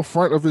a full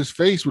front of his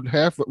face with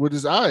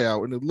his eye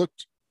out, and it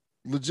looked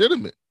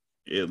legitimate.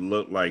 It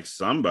looked like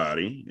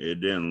somebody. It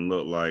didn't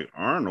look like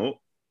Arnold.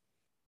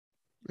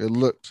 It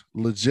looked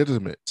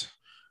legitimate.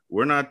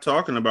 We're not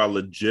talking about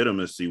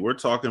legitimacy. We're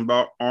talking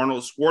about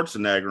Arnold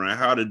Schwarzenegger and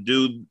how the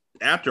dude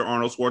after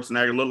Arnold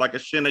Schwarzenegger looked like a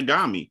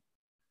Shinigami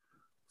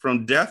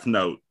from Death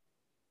Note.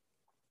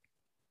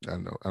 I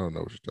don't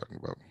know what you're talking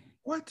about.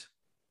 What?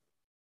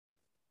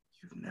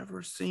 You've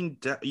never seen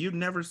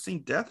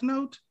Death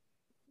Note?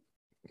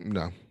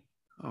 No.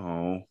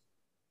 Oh,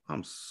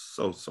 I'm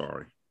so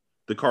sorry.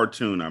 The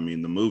cartoon,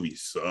 the movie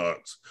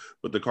sucks,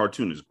 but the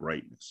cartoon is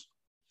greatness.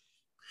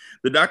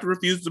 The doctor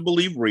refuses to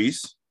believe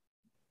Reese.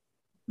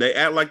 They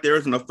act like there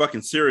isn't a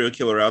fucking serial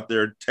killer out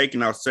there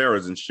taking out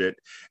Sarah's and shit.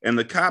 And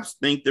the cops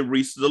think that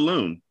Reese is a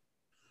loon.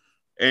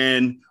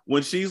 And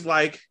when she's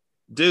like,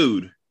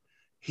 dude,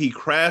 he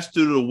crashed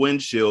through the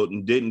windshield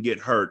and didn't get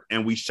hurt.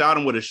 And we shot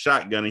him with a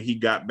shotgun and he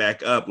got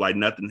back up like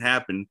nothing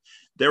happened.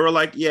 They were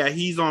like, yeah,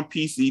 he's on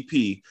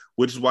PCP,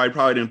 which is why he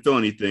probably didn't feel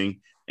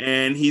anything.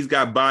 And he's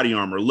got body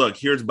armor. Look,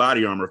 here's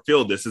body armor.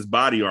 Feel this is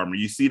body armor.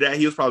 You see that?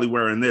 He was probably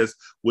wearing this,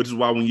 which is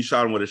why when you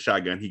shot him with a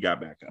shotgun, he got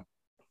back up.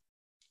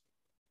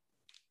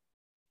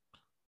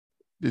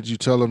 Did you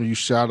tell him you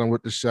shot him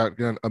with the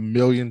shotgun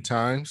 1,000,000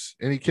 times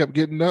and he kept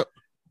getting up?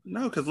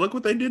 No, because look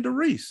what they did to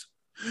Reese.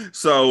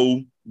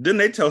 So then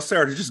they tell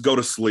Sarah to just go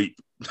to sleep.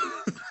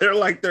 They're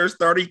like, there's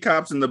 30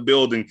 cops in the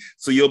building,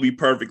 so you'll be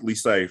perfectly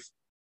safe.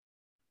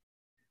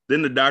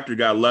 Then the doctor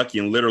got lucky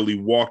and literally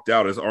walked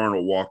out as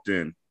Arnold walked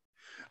in.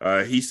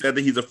 He said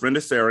that he's a friend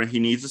of Sarah and he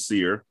needs to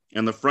see her.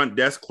 And the front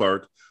desk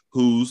clerk,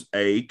 who's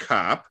a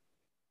cop.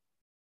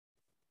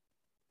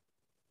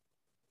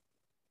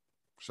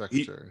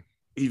 Secretary.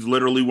 He's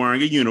literally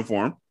wearing a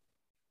uniform.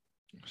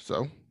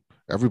 So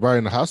everybody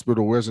in the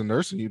hospital wears a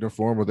nursing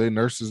uniform. Are they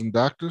nurses and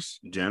doctors?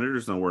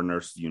 Janitors don't wear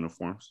nurses'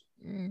 uniforms.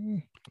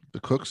 The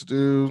cooks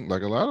do.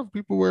 Like a lot of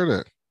people wear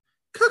that.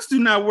 Cooks do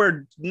not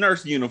wear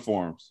nurse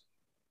uniforms.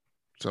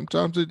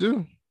 Sometimes they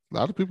do. A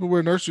lot of people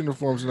wear nurse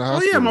uniforms in the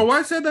hospital. Oh, yeah. My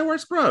wife said they wear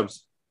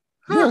scrubs.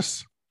 Huh.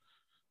 Yes.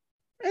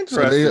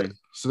 Interesting.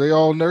 So they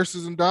all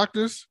nurses and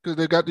doctors because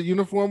they got the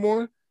uniform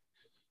on?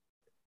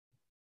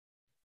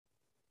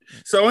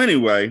 So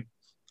anyway,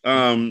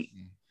 Arnold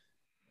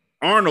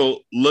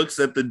looks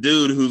at the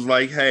dude who's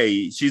like,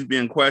 hey, she's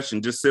being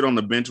questioned. Just sit on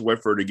the bench and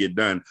wait for her to get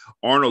done.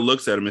 Arnold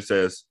looks at him and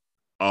says,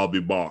 I'll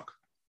be back.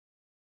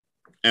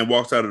 And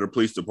walks out of the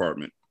police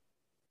department.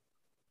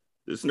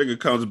 This nigga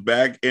comes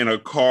back in a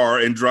car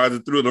and drives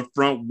it through the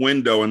front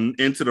window and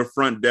into the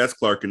front desk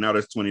clerk. And now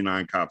there's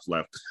 29 cops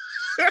left.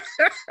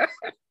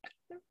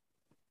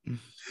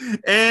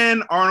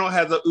 And Arnold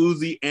has a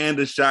Uzi and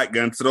a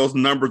shotgun. So those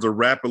numbers are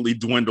rapidly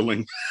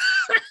dwindling.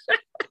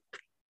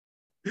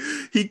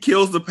 He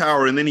kills the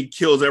power and then he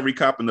kills every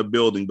cop in the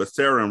building, but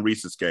Sarah and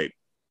Reese escape.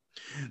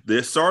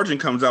 The sergeant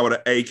comes out with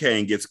an AK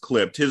and gets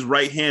clipped. His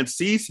right hand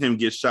sees him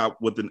get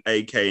shot with an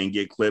AK and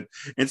get clipped.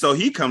 And so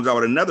he comes out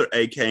with another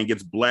AK and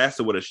gets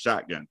blasted with a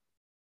shotgun.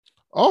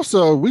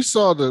 Also, we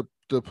saw the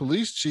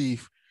police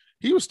chief.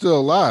 He was still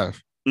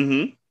alive.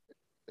 Mm-hmm.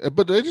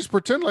 But they just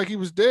pretend like he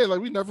was dead. Like,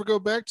 we never go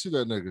back to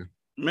that nigga.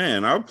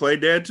 Man, I would play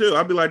dead too.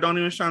 I'd be like, don't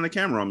even shine the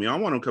camera on me. I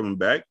don't want him coming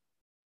back.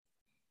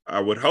 I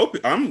would hope.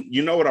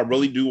 You know what I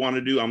really do want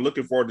to do? I'm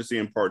looking forward to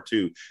seeing part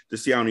 2 to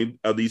see how many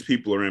of these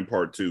people are in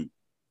part 2.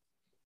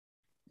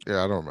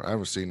 Yeah, I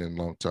haven't seen it in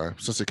a long time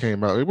since it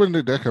came out. When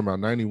did that come out?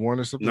 91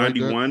 or something?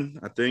 91,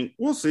 like I think.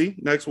 We'll see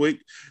next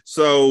week.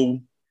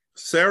 So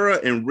Sarah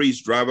and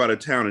Reese drive out of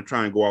town and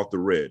try and go off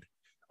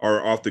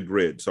the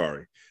grid.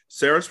 Sorry.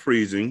 Sarah's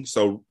freezing,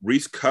 so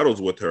Reese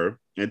cuddles with her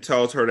and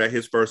tells her that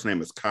his first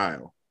name is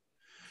Kyle.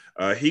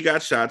 He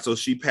got shot, so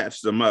she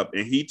patched him up,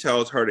 and he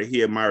tells her that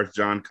he admires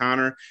John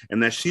Connor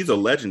and that she's a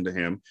legend to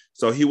him,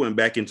 so he went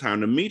back in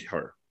time to meet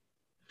her.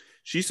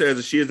 She says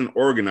that she isn't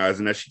organized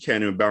and that she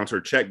can't even balance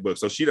her checkbook,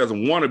 so she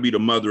doesn't want to be the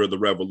mother of the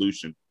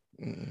revolution.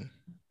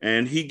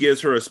 And he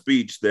gives her a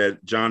speech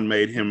that John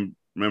made him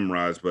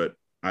memorize, but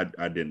I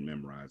didn't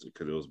memorize it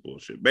because it was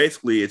bullshit.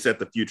 Basically, it's that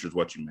the future is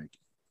what you make.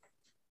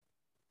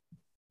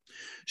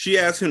 She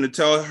asks him to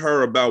tell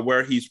her about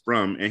where he's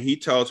from, and he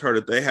tells her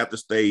that they have to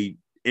stay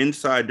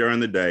inside during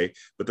the day,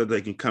 but that they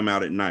can come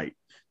out at night.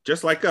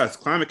 Just like us,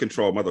 climate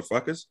control,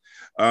 motherfuckers.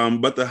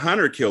 But the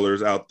hunter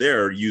killers out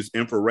there use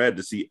infrared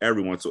to see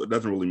everyone, so it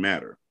doesn't really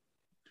matter.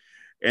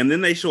 And then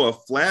they show a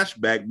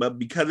flashback, but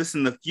because it's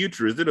in the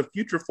future, is it a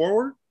future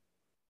forward?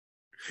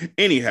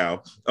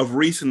 Anyhow, of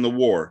Reese in the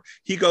war.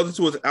 He goes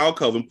into his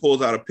alcove and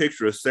pulls out a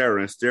picture of Sarah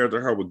and stares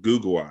at her with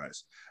Google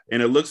eyes.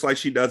 And it looks like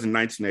she does in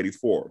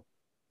 1984.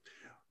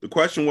 The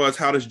question was,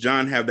 how does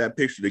John have that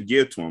picture to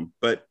give to him?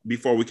 But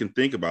before we can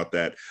think about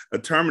that, a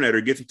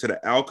Terminator gets into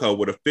the alcove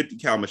with a 50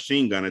 cal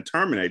machine gun and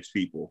terminates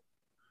people.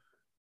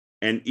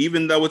 And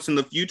even though it's in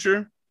the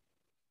future,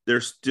 they're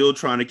still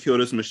trying to kill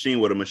this machine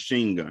with a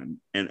machine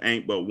gun and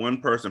ain't but one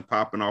person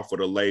popping off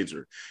with a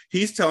laser.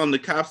 He's telling the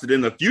cops that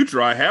in the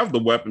future, I have the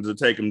weapons to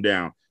take him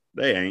down.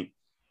 They ain't.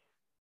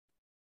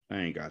 They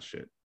ain't got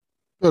shit.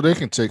 Well, they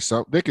can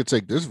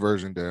take this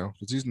version down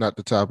because he's not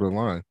the top of the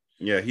line.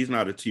 Yeah, he's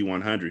not a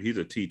T100. He's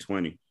a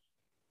T20.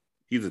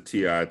 He's a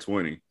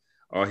TI-20.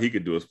 All he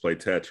could do is play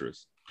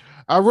Tetris.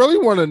 I really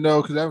want to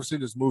know, because I haven't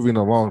seen this movie in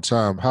a long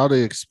time, how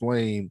they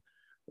explain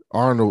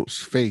Arnold's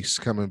face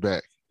coming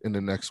back in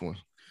the next one.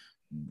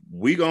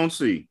 We gonna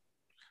see.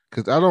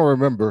 Because I don't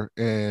remember,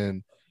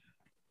 and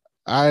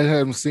I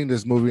haven't seen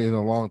this movie in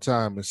a long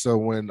time. And so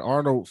when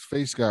Arnold's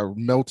face got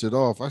melted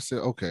off, I said,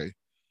 okay,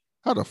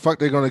 how the fuck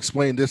they going to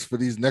explain this for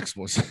these next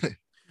ones?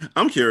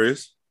 I'm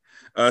curious.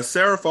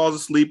 Sarah falls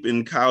asleep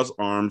in Kyle's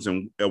arms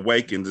and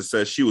awakens and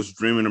says she was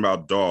dreaming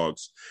about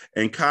dogs.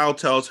 And Kyle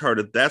tells her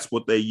that that's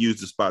what they use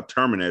to spot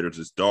Terminators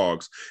is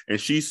dogs. And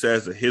she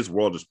says that his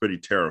world is pretty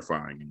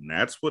terrifying. And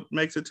that's what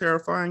makes it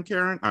terrifying,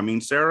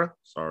 Sarah.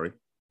 Sorry,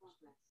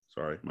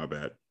 my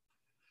bad.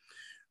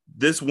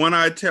 This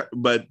one-eyed,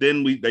 but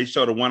then they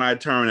show the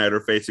one-eyed Terminator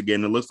face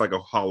again. It looks like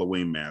a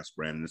Halloween mask,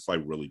 Brandon. It's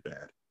like really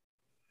bad.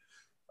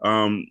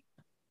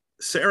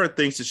 Sarah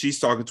thinks that she's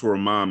talking to her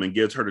mom and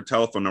gives her the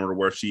telephone number to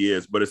where she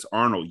is, but it's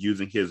Arnold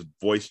using his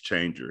voice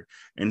changer,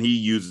 and he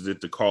uses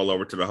it to call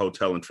over to the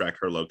hotel and track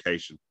her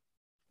location.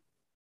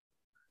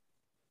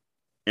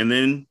 And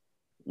then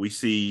we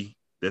see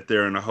that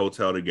they're in a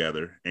hotel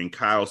together, and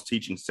Kyle's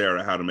teaching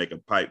Sarah how to make a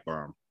pipe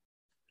bomb.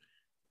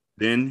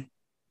 Then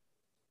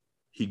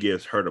he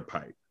gives her the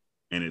pipe,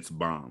 and it's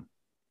bomb.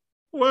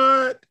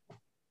 What?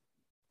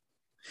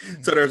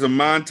 So there's a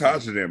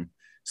montage of them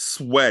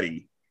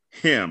sweaty,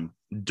 him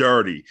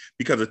dirty,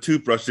 because a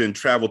toothbrush didn't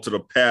travel to the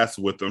past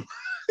with them.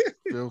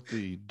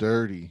 Filthy,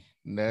 dirty,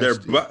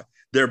 nasty.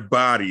 Their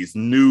bodies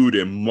nude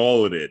and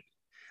mulleted.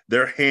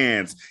 Their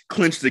hands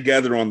clenched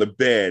together on the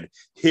bed,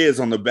 his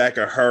on the back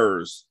of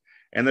hers.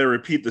 And they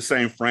repeat the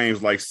same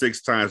frames like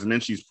 6 times, and then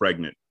she's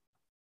pregnant.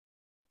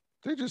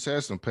 They just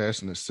had some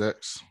passionate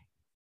sex.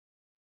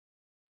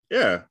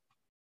 Yeah.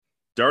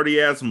 Dirty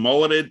ass,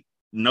 mulleted,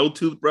 no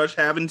toothbrush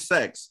having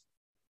sex.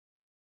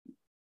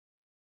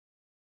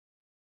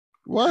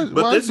 What?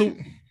 But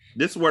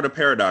this is where the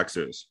paradox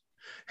is.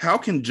 How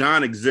can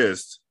John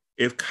exist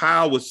if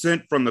Kyle was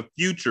sent from the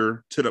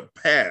future to the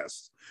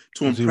past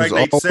to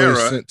impregnate Sarah?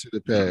 Sent to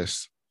the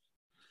past.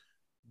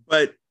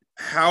 But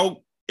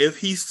how if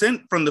he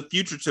sent from the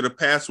future to the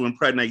past to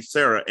impregnate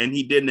Sarah and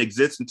he didn't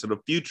exist into the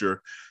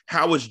future,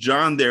 how was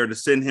John there to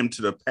send him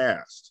to the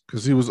past?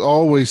 Because he was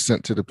always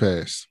sent to the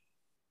past.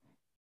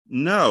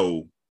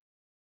 No.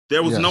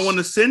 There was no one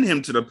to send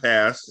him to the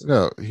past.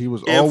 No, he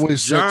was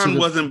always John sent to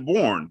wasn't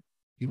born.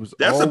 He was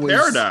That's always, a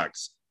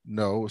paradox.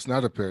 No, it's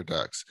not a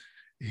paradox.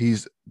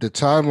 The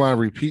timeline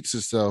repeats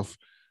itself.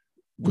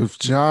 With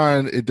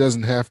John, it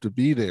doesn't have to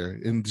be there.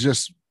 And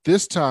just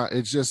this time,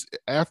 it's just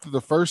after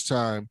the first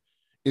time,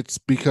 it's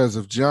because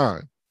of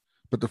John.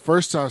 But the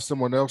first time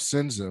someone else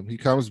sends him, he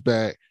comes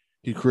back,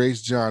 he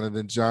creates John, and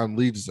then John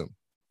leads him.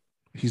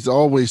 He's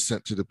always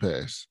sent to the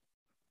past.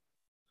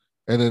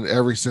 And then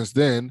ever since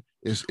then,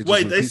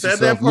 wait, they said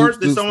that part?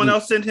 Did someone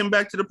else send him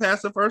back to the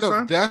past the first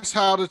time? That's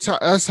how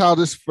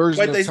this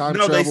version of time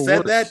travel they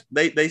said works.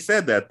 that. They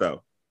said that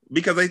though,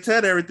 because they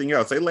said everything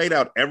else. They laid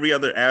out every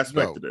other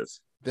aspect of this.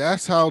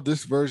 That's how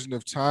this version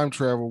of time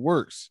travel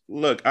works.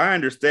 Look, I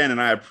understand and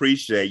I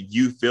appreciate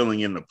you filling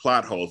in the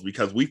plot holes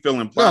because we fill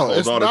in plot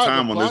holes all the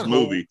time on this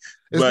movie.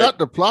 It's not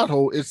the plot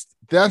hole.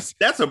 That's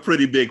a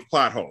pretty big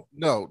plot hole.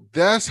 No,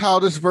 that's how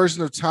this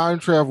version of time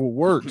travel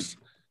works.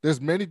 There's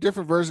many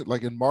different versions.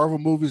 Like in Marvel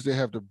movies, they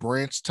have the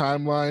branch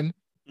timeline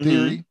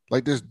theory. Mm-hmm.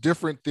 Like there's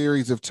different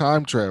theories of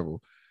time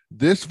travel.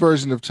 This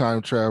version of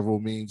time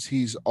travel means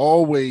he's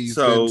always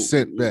been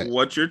sent back.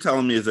 What you're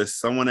telling me is that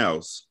someone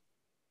else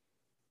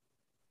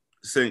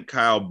sent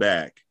Kyle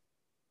back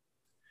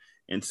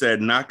and said,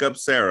 knock up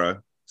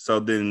Sarah so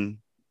then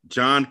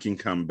John can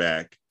come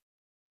back.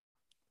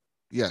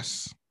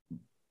 Yes.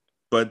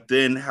 But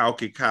then how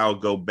could Kyle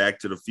go back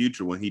to the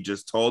future when he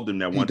just told them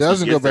that once he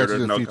doesn't he gets go back there,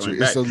 to the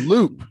future? It's a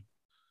loop.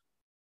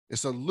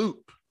 It's a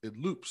loop. It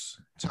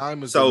loops.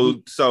 Time is a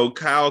loop. So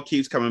Kyle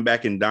keeps coming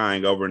back and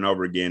dying over and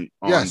over again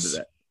on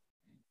that.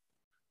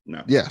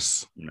 No.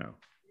 Yes. No.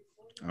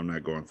 I'm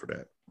not going for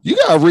that. You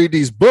gotta read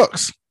these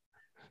books.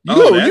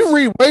 You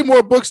read way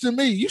more books than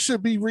me. You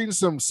should be reading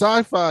some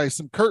sci-fi,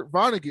 some Kurt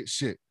Vonnegut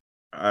shit.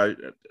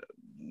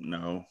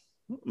 No.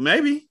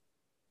 Maybe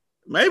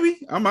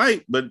I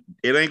might, but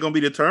it ain't gonna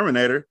be the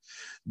Terminator.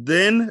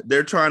 Then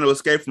they're trying to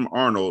escape from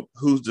Arnold,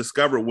 who's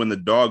discovered when the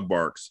dog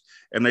barks,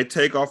 and they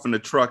take off in the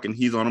truck, and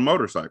he's on a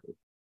motorcycle.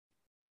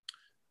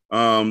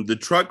 The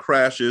truck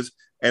crashes,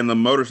 and the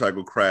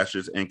motorcycle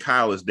crashes, and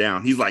Kyle is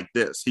down. He's like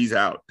this. He's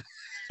out.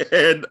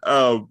 And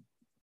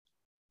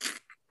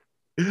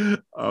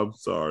I'm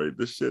sorry.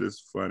 This shit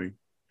is funny.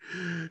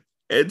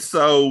 And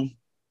so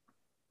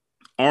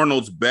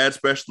Arnold's bad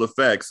special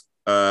effects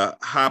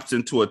hops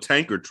into a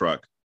tanker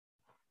truck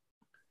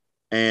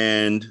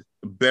and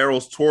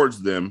barrels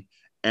towards them,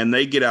 and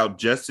they get out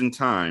just in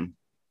time.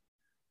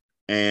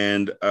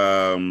 And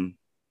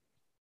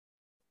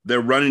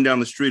they're running down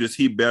the street as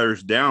he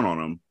bears down on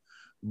them.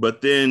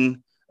 But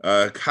then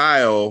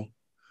Kyle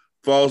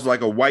falls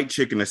like a white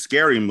chick in a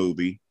scary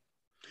movie,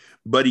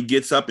 but he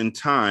gets up in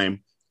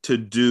time to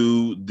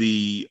do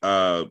the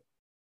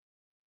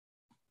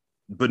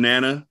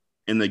banana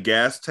in the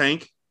gas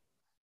tank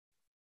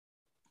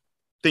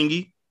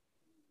thingy.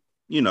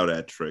 You know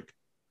that trick.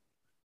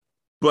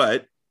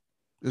 But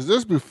is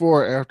this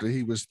before or after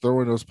he was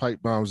throwing those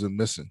pipe bombs and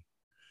missing?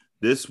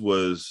 This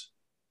was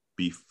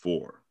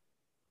before.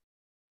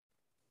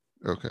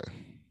 Okay.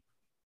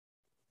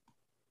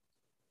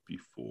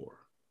 Before.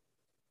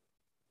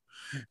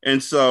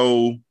 And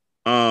so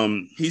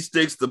he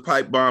sticks the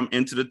pipe bomb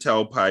into the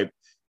tailpipe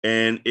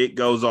and it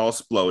goes all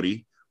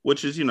splody,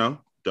 which is,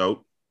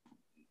 dope.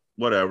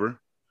 Whatever.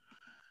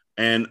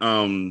 And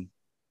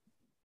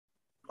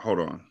hold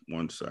on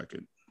 1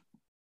 second.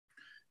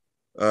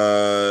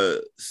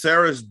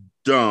 Sarah's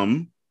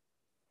dumb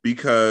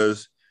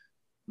because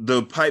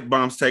the pipe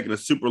bomb's taking a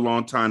super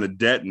long time to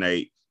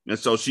detonate, and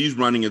so she's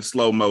running in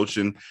slow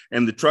motion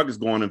and the truck is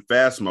going in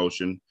fast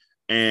motion,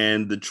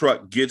 and the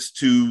truck gets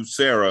to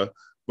Sarah,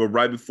 but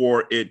right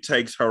before it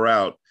takes her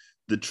out,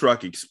 the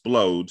truck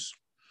explodes.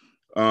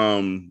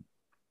 And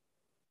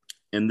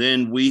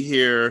then we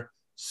hear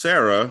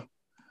Sarah,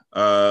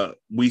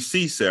 we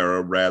see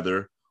Sarah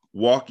rather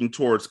walking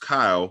towards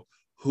Kyle,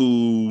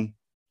 who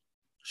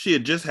she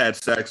had just had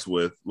sex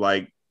with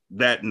like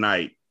that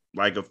night,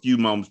 like a few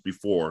moments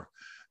before,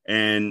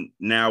 and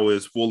now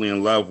is fully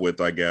in love with,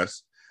 I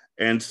guess.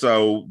 And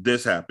so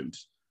this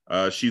happens.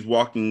 She's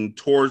walking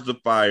towards the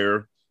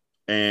fire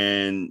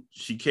and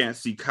she can't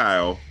see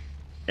Kyle,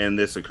 and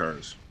this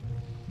occurs.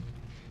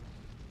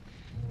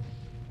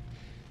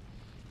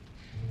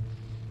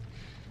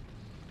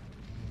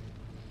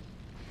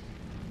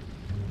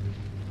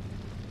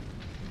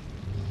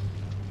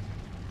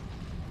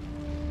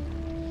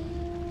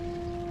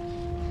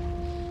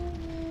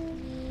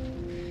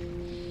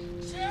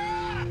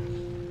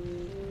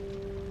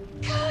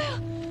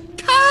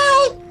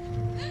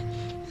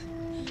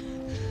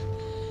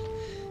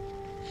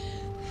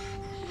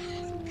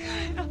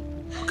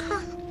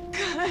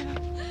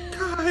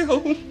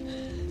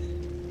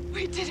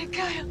 We did it,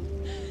 Kyle.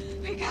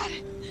 We got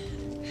it.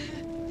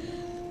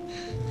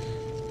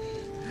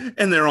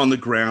 And they're on the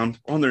ground,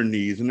 on their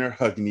knees, and they're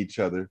hugging each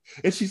other.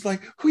 And she's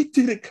like, we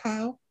did it,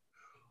 Kyle.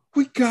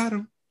 We got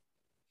him.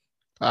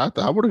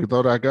 I would have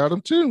thought I got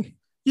him too.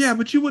 Yeah,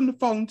 but you wouldn't have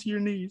fallen to your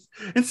knees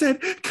and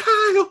said,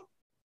 Kyle,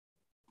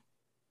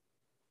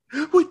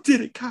 we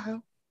did it,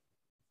 Kyle.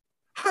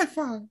 High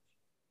five.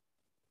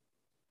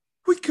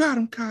 We got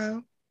him,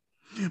 Kyle.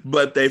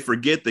 But they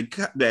forget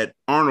that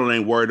Arnold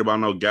ain't worried about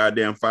no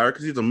goddamn fire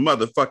because he's a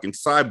motherfucking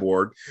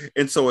cyborg.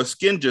 And so his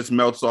skin just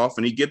melts off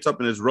and he gets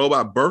up in his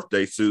robot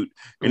birthday suit.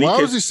 And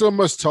why was he so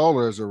much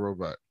taller as a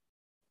robot?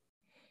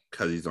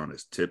 Because he's on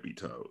his tippy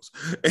toes.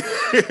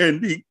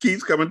 And he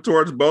keeps coming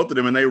towards both of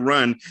them and they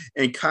run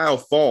and Kyle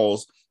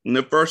falls. And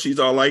at first she's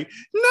all like,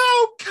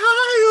 no,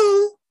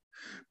 Kyle.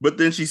 But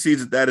then she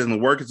sees that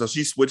isn't working. So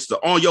she switched to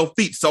on your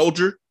feet,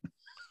 soldier.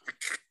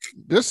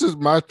 This is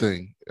my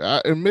thing.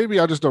 And maybe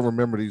I just don't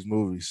remember these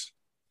movies.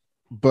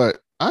 But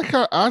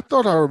I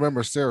thought I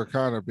remember Sarah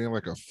Connor being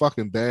like a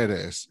fucking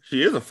badass.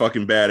 She is a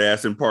fucking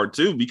badass in part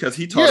 2 because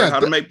he taught her how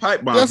to make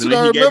pipe bombs and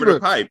then he gave her the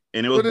pipe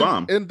and it was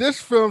bomb. In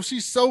this film,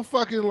 she's so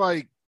fucking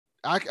like,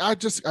 I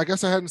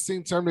guess I hadn't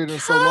seen Terminator in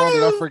so long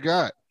that I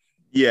forgot.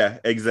 Yeah,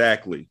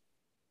 exactly.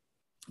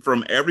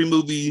 From every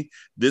movie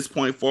this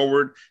point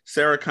forward,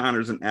 Sarah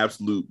Connor's an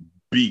absolute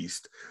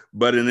beast.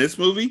 But in this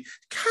movie,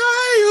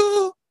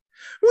 Kyle,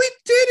 we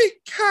did it,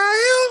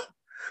 Kyle.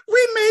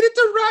 We made it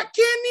to Rock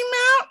Candy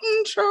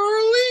Mountain,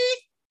 Charlie.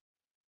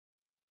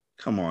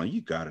 Come on,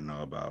 you got to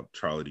know about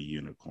Charlie the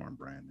Unicorn,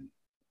 Brandon.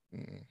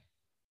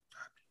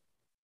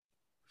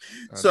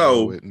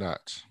 So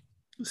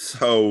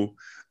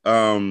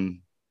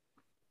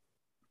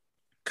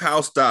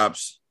Kyle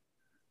stops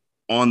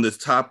on the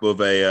top of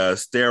a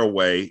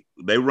stairway.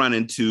 They run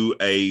into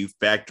a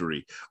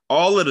factory.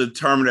 All of the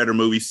Terminator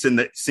movies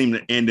seem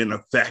to end in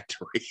a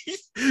factory.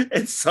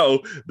 And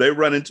so they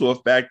run into a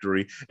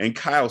factory and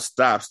Kyle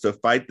stops to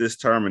fight this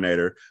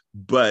Terminator.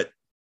 But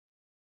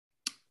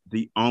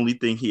the only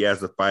thing he has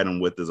to fight him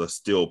with is a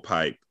steel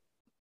pipe.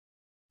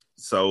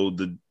 So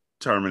the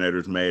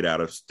Terminator's made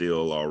out of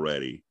steel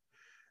already.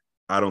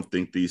 I don't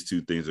think these two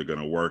things are going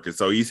to work. And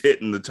so he's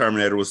hitting the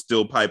Terminator with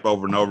steel pipe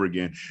over and over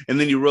again. And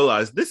then you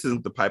realize this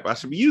isn't the pipe I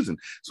should be using.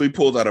 So he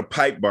pulls out a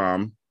pipe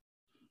bomb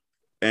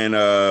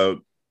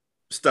and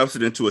stuffs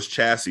it into his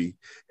chassis.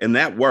 And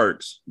that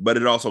works, but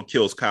it also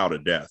kills Kyle to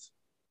death.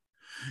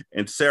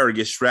 And Sarah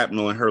gets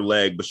shrapnel in her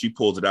leg, but she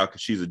pulls it out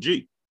because she's a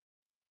G.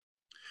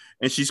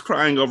 And she's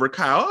crying over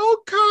Kyle.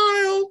 Oh,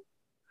 Kyle.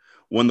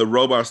 When the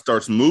robot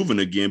starts moving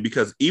again,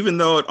 because even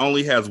though it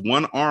only has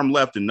one arm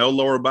left and no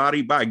lower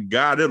body, by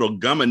God, it'll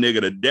gum a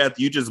nigga to death.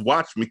 You just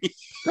watch me.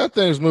 That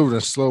thing's moving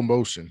in slow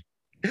motion.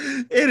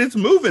 And it's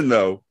moving,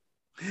 though.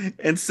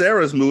 And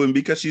Sarah's moving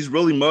because she's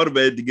really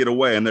motivated to get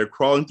away. And they're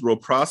crawling through a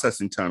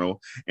processing tunnel.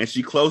 And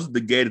she closes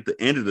the gate at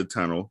the end of the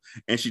tunnel.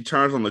 And she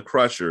turns on the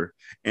crusher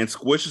and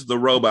squishes the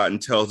robot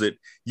and tells it,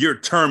 "You're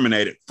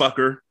terminated,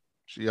 fucker."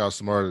 She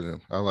outsmarted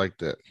him. I like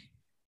that.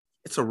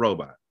 It's a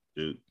robot,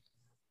 dude.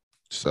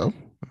 So,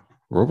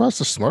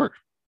 robots are smart.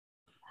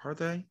 Are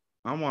they?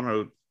 I want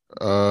to.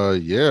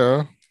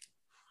 Yeah.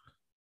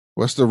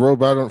 What's the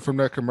robot from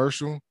that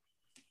commercial?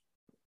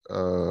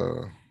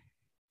 Did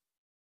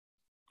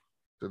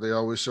they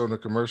always show in the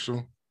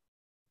commercial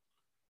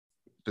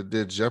that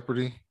did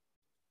Jeopardy?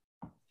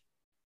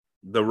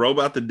 The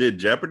robot that did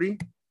Jeopardy?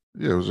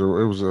 Yeah, it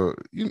was a.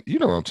 You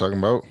know what I'm talking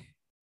about.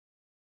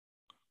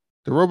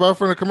 The robot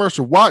from the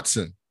commercial,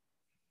 Watson.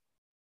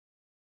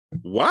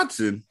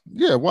 Watson?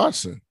 Yeah,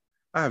 Watson.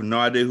 I have no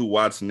idea who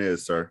Watson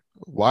is, sir.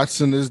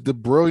 Watson is the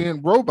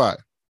brilliant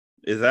robot.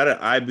 Is that an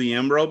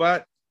IBM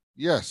robot?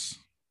 Yes.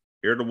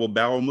 Irritable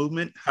bowel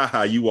movement?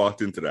 Haha, you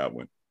walked into that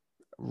one.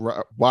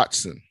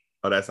 Watson.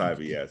 Oh, that's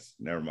IBS.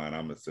 Never mind.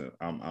 I'm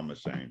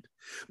ashamed.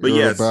 But Irritable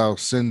yes. bowel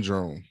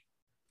syndrome.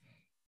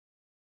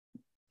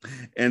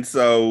 And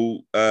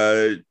so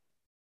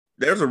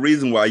there's a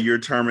reason why your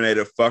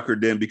Terminator fucker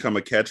didn't become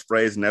a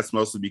catchphrase, and that's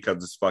mostly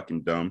because it's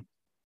fucking dumb.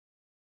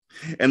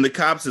 And the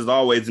cops, as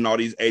always in all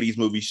these 80s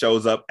movies,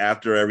 shows up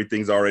after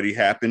everything's already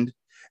happened.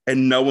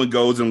 And no one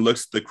goes and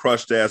looks at the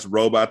crushed ass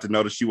robot to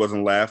notice she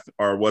wasn't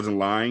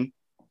lying.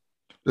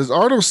 Does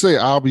Arnold say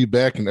 "I'll be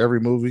back" in every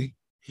movie?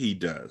 He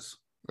does.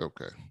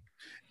 Okay.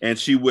 And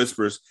she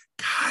whispers,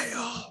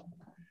 "Kyle,"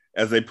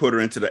 as they put her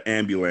into the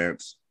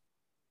ambulance.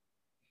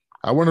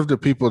 I wonder if the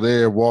people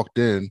there walked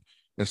in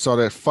and saw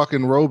that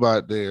fucking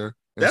robot there.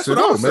 And That's said,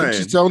 what I was maybe saying.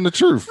 She's telling the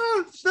truth.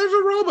 There's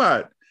a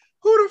robot.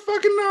 Who'd have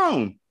fucking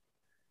known?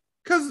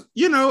 Because,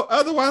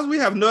 otherwise we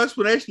have no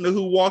explanation of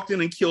who walked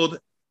in and killed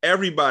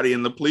everybody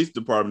in the police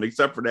department,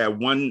 except for that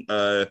one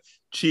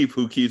chief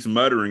who keeps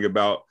muttering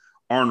about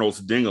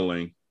Arnold's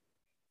dingling.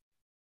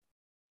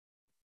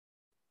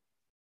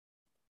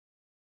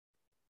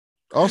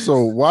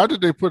 Also, why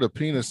did they put a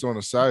penis on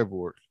a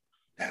cyborg?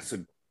 That's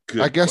a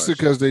good I guess question.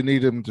 because they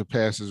need him to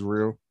pass as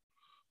real.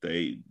 But,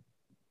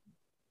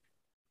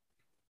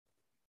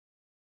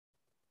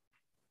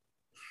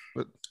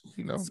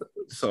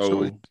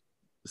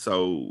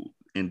 So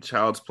in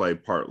Child's Play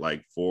Part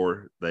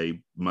 4, they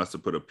must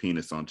have put a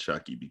penis on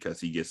Chucky because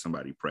he gets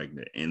somebody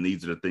pregnant. And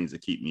these are the things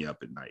that keep me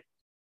up at night.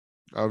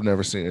 I've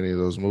never seen any of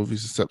those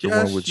movies except the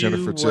one with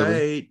Jennifer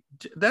Tilly.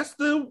 That's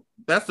the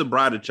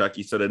Bride of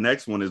Chucky. So the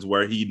next one is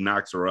where he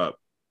knocks her up.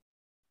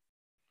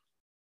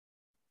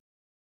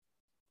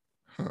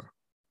 Huh.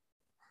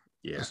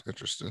 Yeah, that's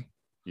interesting.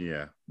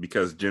 Yeah,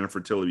 because Jennifer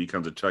Tilly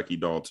becomes a Chucky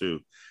doll too,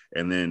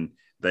 and then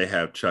they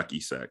have Chucky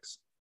sex.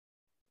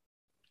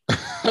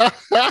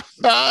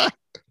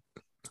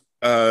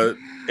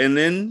 And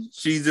then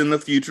she's in the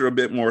future a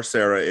bit more.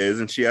 Sarah is,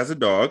 and she has a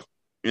dog,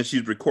 and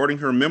she's recording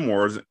her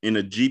memoirs in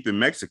a Jeep in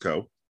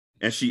Mexico.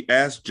 And she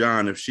asked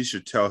John if she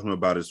should tell him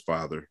about his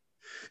father,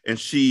 and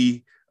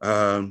she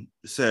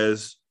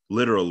says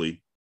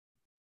literally,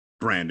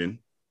 Brandon,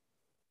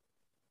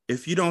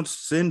 if you don't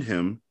send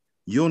him,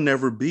 you'll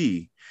never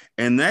be.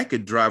 And that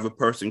could drive a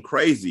person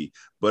crazy.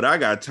 But I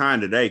got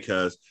time today,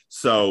 cuz.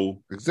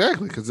 So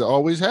exactly, because it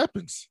always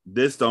happens.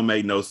 This don't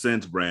make no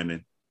sense,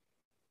 Brandon.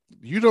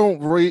 You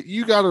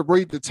got to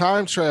rate the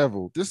time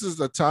travel. This is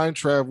a time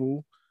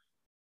travel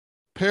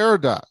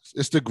paradox.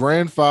 It's the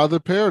grandfather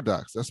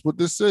paradox. That's what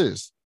this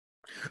is.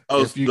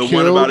 Oh, the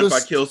one about if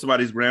I kill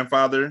somebody's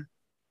grandfather?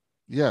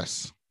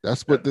 Yes,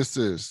 that's what this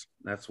is.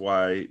 That's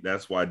why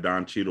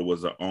Don Cheadle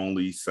was the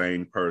only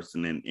sane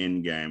person in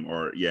Endgame,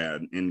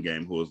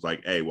 Endgame, who was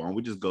like, hey, why don't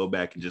we just go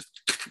back and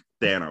just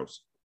Thanos?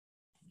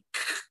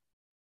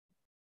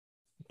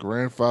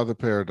 Grandfather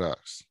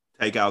paradox.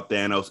 Take out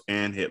Thanos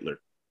and Hitler.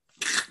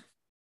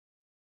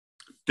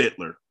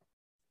 Hitler.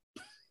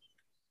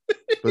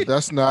 But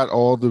that's not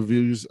all the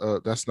views.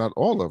 That's not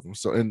all of them.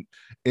 So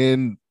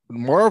in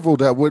Marvel,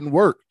 that wouldn't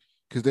work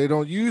because they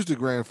don't use the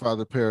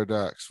grandfather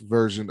paradox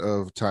version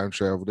of time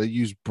travel. They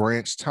use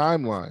branch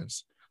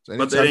timelines. So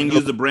but they didn't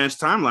use the branch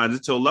timelines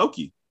until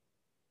Loki.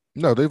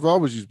 No, they've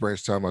always used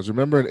branch timelines.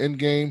 Remember in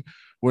Endgame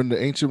when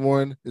the Ancient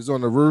One is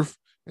on the roof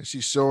and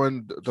she's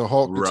showing the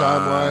Hulk the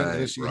timeline,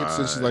 and then she hits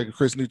it, she's like,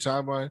 Chris, new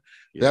timeline.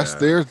 Yeah.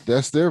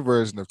 That's their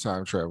version of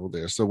time travel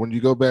there. So when you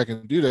go back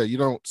and do that, you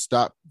don't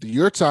stop.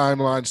 Your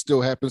timeline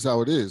still happens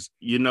how it is.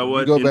 You know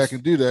what? You go back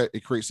and do that,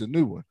 it creates a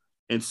new one.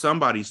 In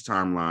somebody's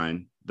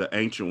timeline, the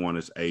Ancient One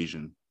is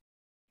Asian.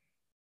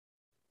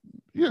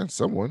 Yeah,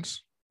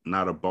 someone's.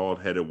 Not a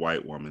bald-headed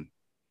white woman.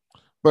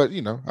 But,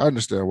 I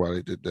understand why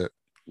they did that.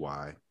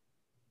 Why?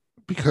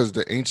 Because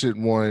the Ancient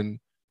One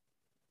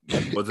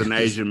was an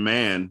Asian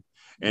man.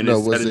 And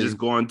instead of just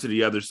going to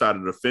the other side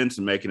of the fence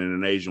and making it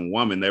an Asian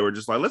woman, they were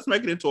just like, let's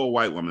make it into a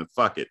white woman.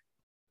 Fuck it.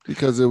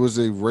 Because it was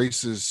a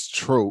racist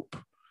trope.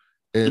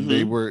 And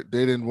they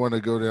didn't want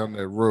to go down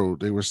that road.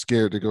 They were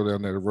scared to go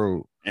down that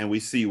road. And we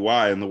see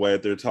why in the way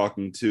that they're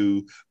talking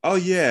to, oh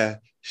yeah,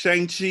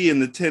 Shang-Chi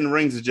and the 10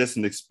 Rings is just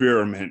an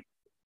experiment.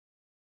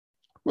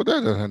 Well,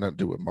 that doesn't have nothing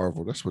to do with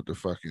Marvel. That's what the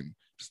fucking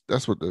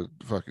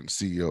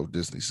CEO of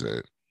Disney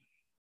said.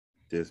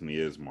 Disney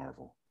is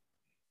Marvel.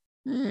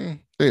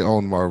 They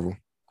own Marvel.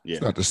 Yeah.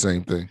 It's not the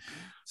same thing.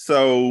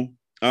 So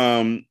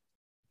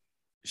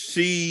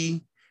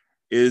she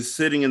is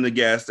sitting in the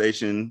gas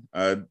station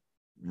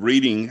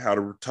reading how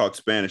to talk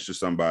Spanish to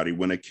somebody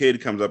when a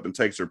kid comes up and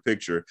takes her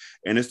picture,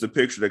 and it's the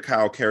picture that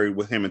Kyle carried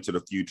with him into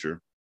the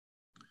future.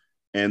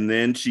 And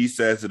then she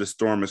says that a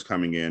storm is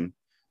coming in,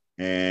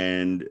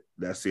 and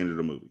that's the end of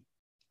the movie.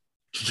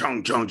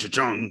 Cha-chung, chung,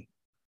 cha-chung.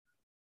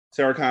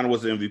 Sarah Connor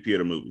was the MVP of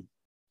the movie.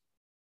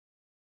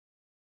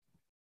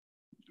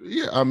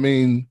 Yeah, I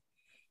mean,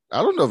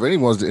 I don't know if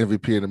anyone's the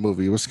MVP of the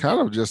movie. It was kind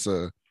of just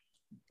a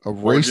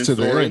race to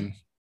the end.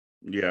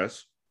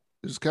 Yes.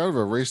 It was kind of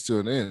a race to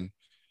an end.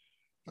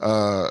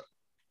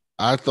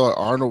 I thought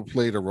Arnold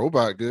played a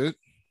robot good.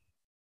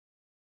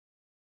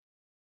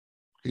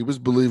 He was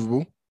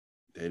believable.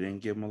 They didn't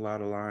give him a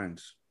lot of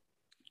lines.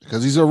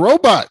 Because he's a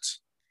robot.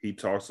 He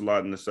talks a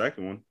lot in the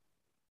second one.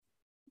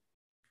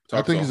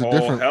 I think he's a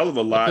different hell of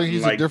a lot. I think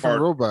he's a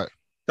different robot.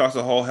 Talks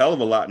a whole hell of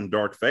a lot in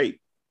Dark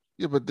Fate.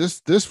 Yeah, but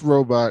this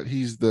robot,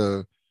 he's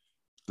the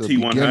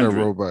beginner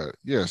robot.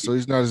 Yeah, so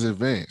he's not as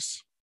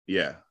advanced.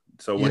 Yeah.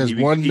 So when he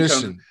has one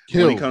mission.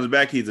 When he comes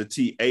back, he's a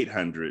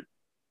T-800.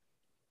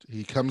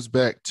 He comes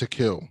back to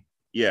kill.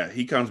 Yeah,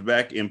 he comes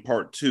back in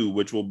part 2,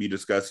 which we'll be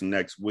discussing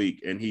next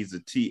week, and he's a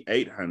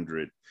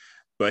T-800,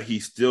 but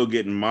he's still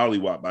getting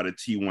mollywopped by the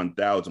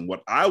T-1000.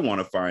 What I want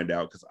to find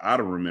out, because I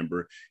don't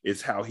remember,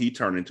 is how he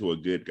turned into a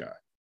good guy.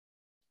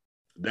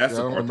 That's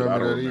the part that I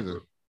don't remember.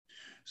 Either.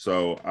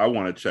 So I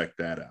want to check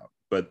that out.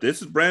 But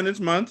this is Brandon's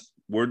month.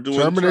 We're doing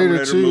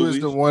Terminator 2 movies.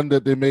 Is the one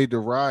that they made the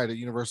ride at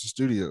Universal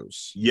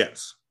Studios.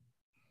 Yes.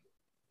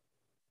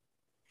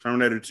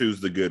 Terminator 2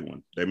 is the good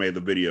one. They made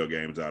the video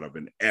games out of it,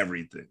 and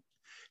everything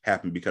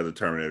happened because of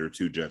Terminator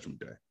 2 Judgment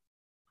Day.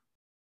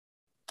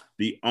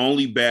 The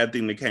only bad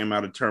thing that came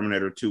out of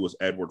Terminator 2 was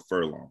Edward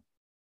Furlong.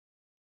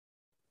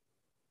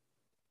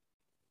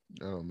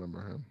 I don't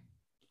remember him.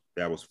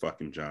 That was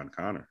fucking John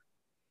Connor.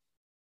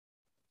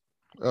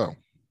 Oh.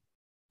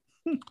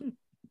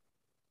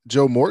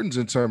 Joe Morton's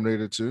in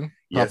Terminator 2.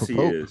 Yes, he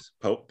is.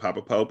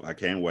 Papa Pope. I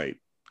can't wait.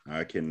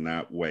 I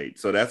cannot wait.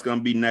 So that's going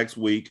to be next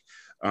week.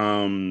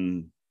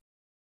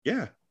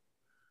 Yeah.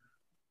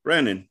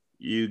 Brandon,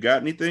 you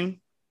got anything?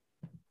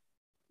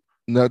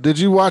 No. Did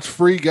you watch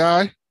Free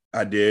Guy?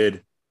 I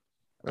did.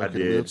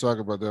 Okay, we'll talk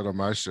about that on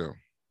my show.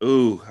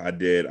 Ooh, I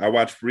did. I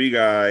watched Free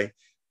Guy.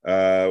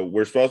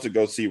 We're supposed to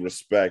go see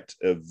Respect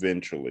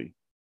eventually,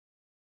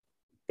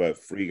 but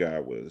Free Guy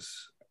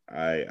was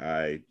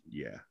yeah,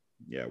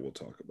 we'll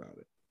talk about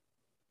it.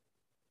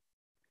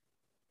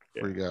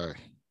 Free Guy.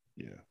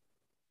 Yeah.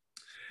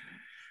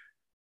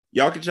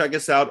 Y'all can check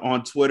us out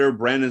on Twitter.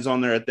 Brandon's on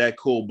there at That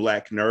Cool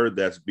Black Nerd.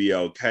 That's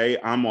BLK.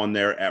 I'm on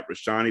there at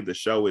Rashani. The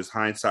show is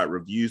Hindsight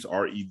Reviews,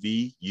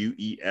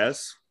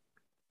 REVUES.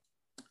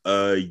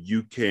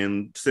 You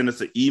can send us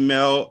an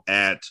email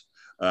at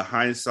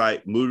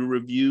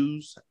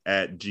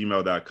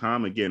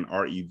hindsightmoviereviews@gmail.com. Again,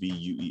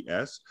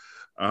 REVUES.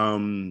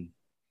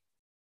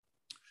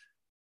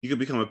 You can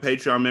become a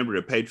Patreon member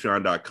at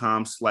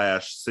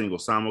patreon.com/single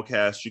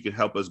simulcast. You can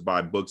help us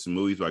buy books and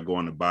movies by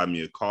going to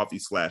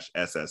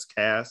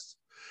buymeacoffee/SScast.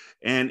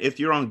 And if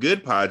you're on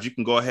Good Pods, you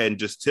can go ahead and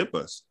just tip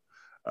us.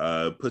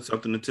 Put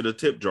something into the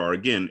tip jar.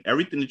 Again,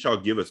 everything that y'all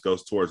give us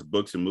goes towards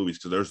books and movies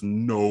because there's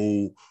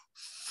no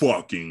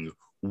fucking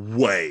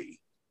way.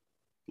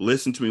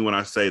 Listen to me when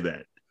I say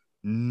that.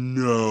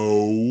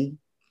 No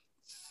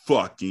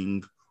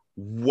fucking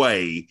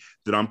way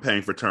that I'm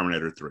paying for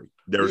Terminator 3.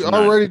 We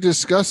already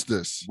discussed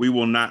this.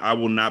 I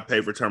will not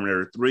pay for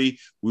Terminator 3.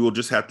 We will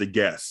just have to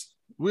guess.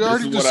 We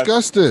already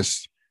discussed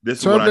this.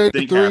 This Terminator is what I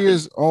think 3 happened.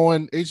 is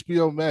on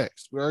HBO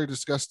Max. We already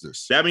discussed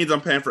this. That means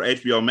I'm paying for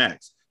HBO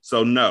Max.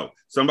 So no,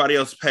 somebody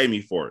else pay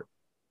me for it.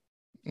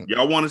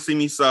 Y'all want to see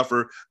me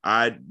suffer?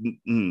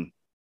 Fine,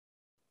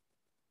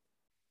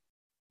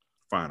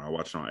 I'll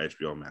watch it on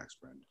HBO Max,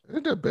 Brandon.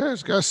 Ain't that bad?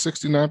 It's got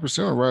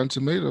 69% on Rotten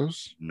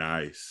Tomatoes.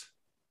 Nice.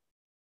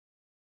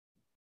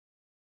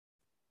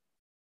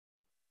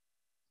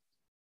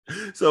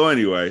 So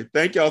anyway,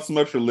 thank y'all so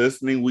much for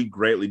listening. We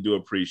greatly do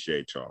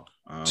appreciate y'all.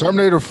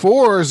 Terminator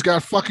 4 has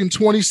got fucking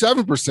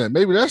 27%.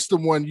 Maybe that's the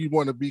one you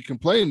want to be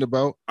complaining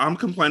about. I'm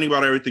complaining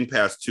about everything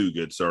past 2,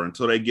 good sir,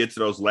 until they get to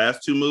those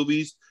last 2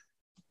 movies.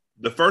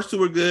 The first 2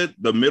 were good.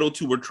 The middle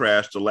 2 were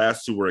trash. The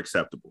last 2 were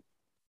acceptable.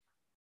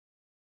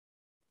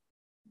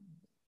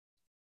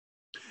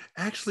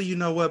 Actually, you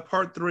know what?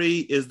 Part 3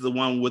 is the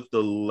one with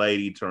the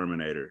lady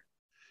Terminator.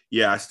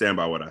 Yeah, I stand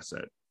by what I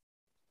said.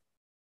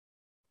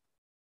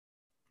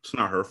 It's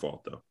not her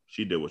fault, though.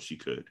 She did what she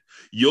could.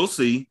 You'll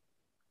see.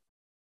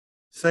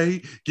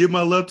 Say, give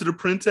my love to the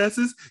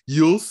princesses.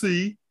 You'll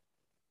see.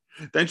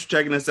 Thanks for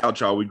checking us out,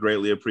 y'all. We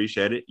greatly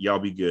appreciate it. Y'all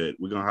be good.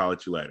 We're going to holler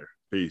at you later.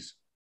 Peace.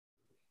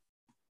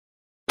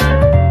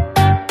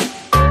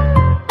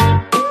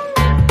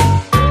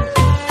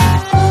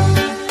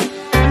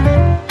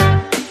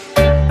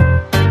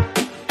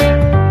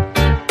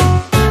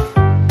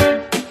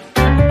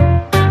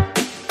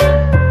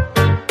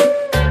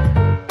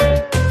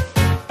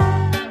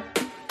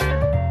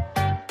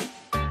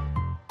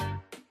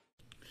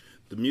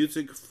 The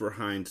music for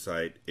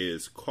Hindsight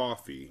is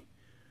Coffee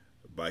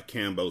by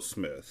Cambo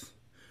Smith,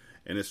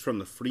 and it's from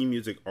the Free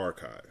Music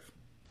Archive.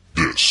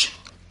 This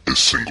is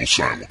Single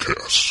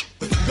Simulcast.